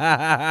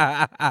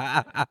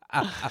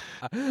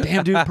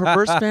 Damn, dude.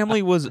 Perverse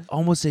Family was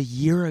almost a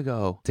year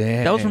ago.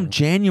 Damn. That was from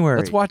January.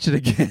 Let's watch it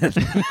again.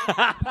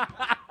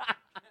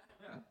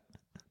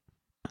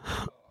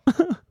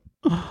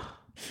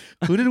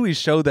 Who did we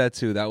show that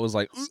to? That was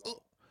like,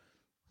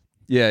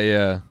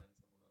 yeah.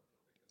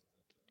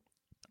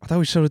 I thought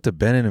we showed it to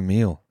Ben and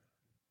Emil.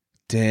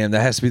 Damn,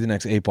 that has to be the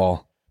next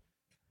 8-Ball.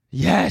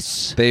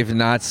 Yes. They've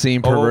not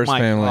seen Perverse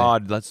Family. Oh my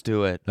God, let's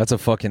do it. That's a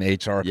fucking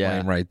HR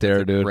claim right there,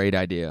 That's a dude. Great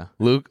idea.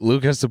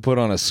 Luke has to put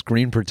on a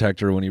screen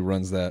protector when he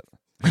runs that.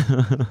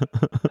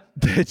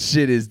 That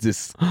shit is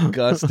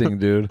disgusting,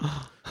 dude.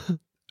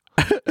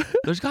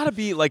 There's got to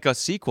be like a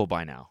sequel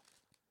by now.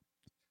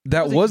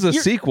 That was a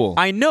sequel.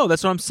 I know.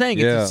 That's what I'm saying.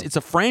 Yeah. It's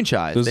a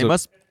franchise. They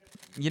must,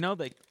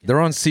 They're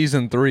on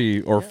season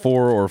 3 or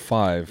 4 or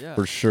 5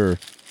 for sure.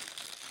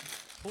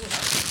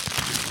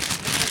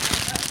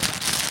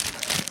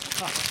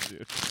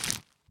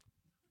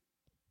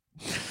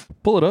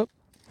 Pull it up.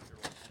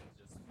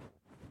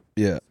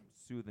 Yeah.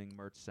 Soothing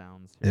merch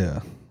sounds. Yeah.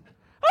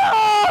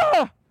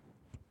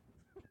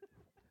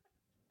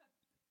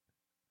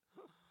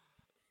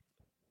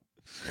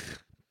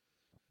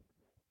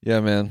 Yeah,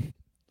 man.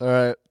 All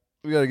right.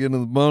 We got to get into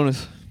the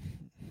bonus.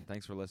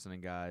 Thanks for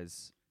listening,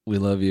 guys. We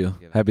love you.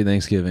 Happy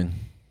Thanksgiving.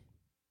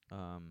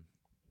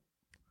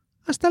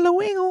 Hasta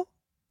luego.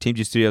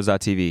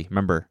 TeamGStudios.tv.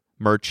 Remember,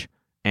 merch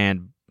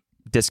and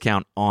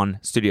discount on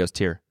Studios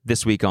tier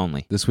this week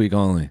only. This week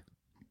only.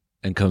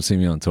 And come see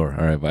me on tour.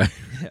 All right, bye.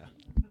 Yeah.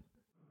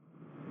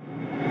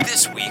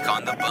 This week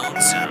on the Bone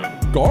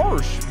Zone.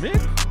 Gosh,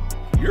 Mick,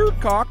 your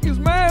cock is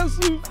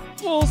massive.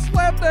 Well,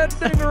 slap that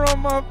dinger on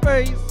my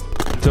face.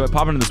 So I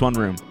pop into this one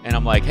room, and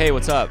I'm like, hey,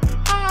 what's up?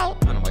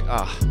 And I'm like,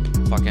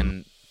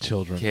 fucking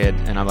children. Kid.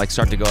 And I'm like,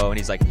 start to go, and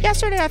he's like,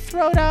 yesterday I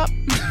throwed up.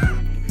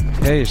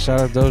 Hey, shout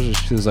out Doja.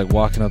 She was like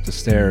walking up the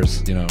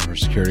stairs, her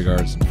security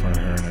guard's in front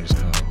of her, and I just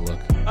kind of like look.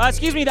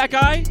 Excuse me, that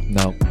guy?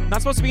 No.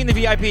 Not supposed to be in the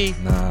VIP.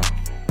 Nah.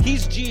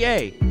 He's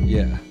GA.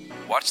 Yeah.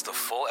 Watch the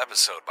full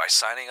episode by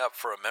signing up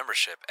for a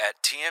membership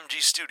at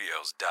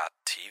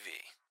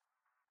tmgstudios.tv.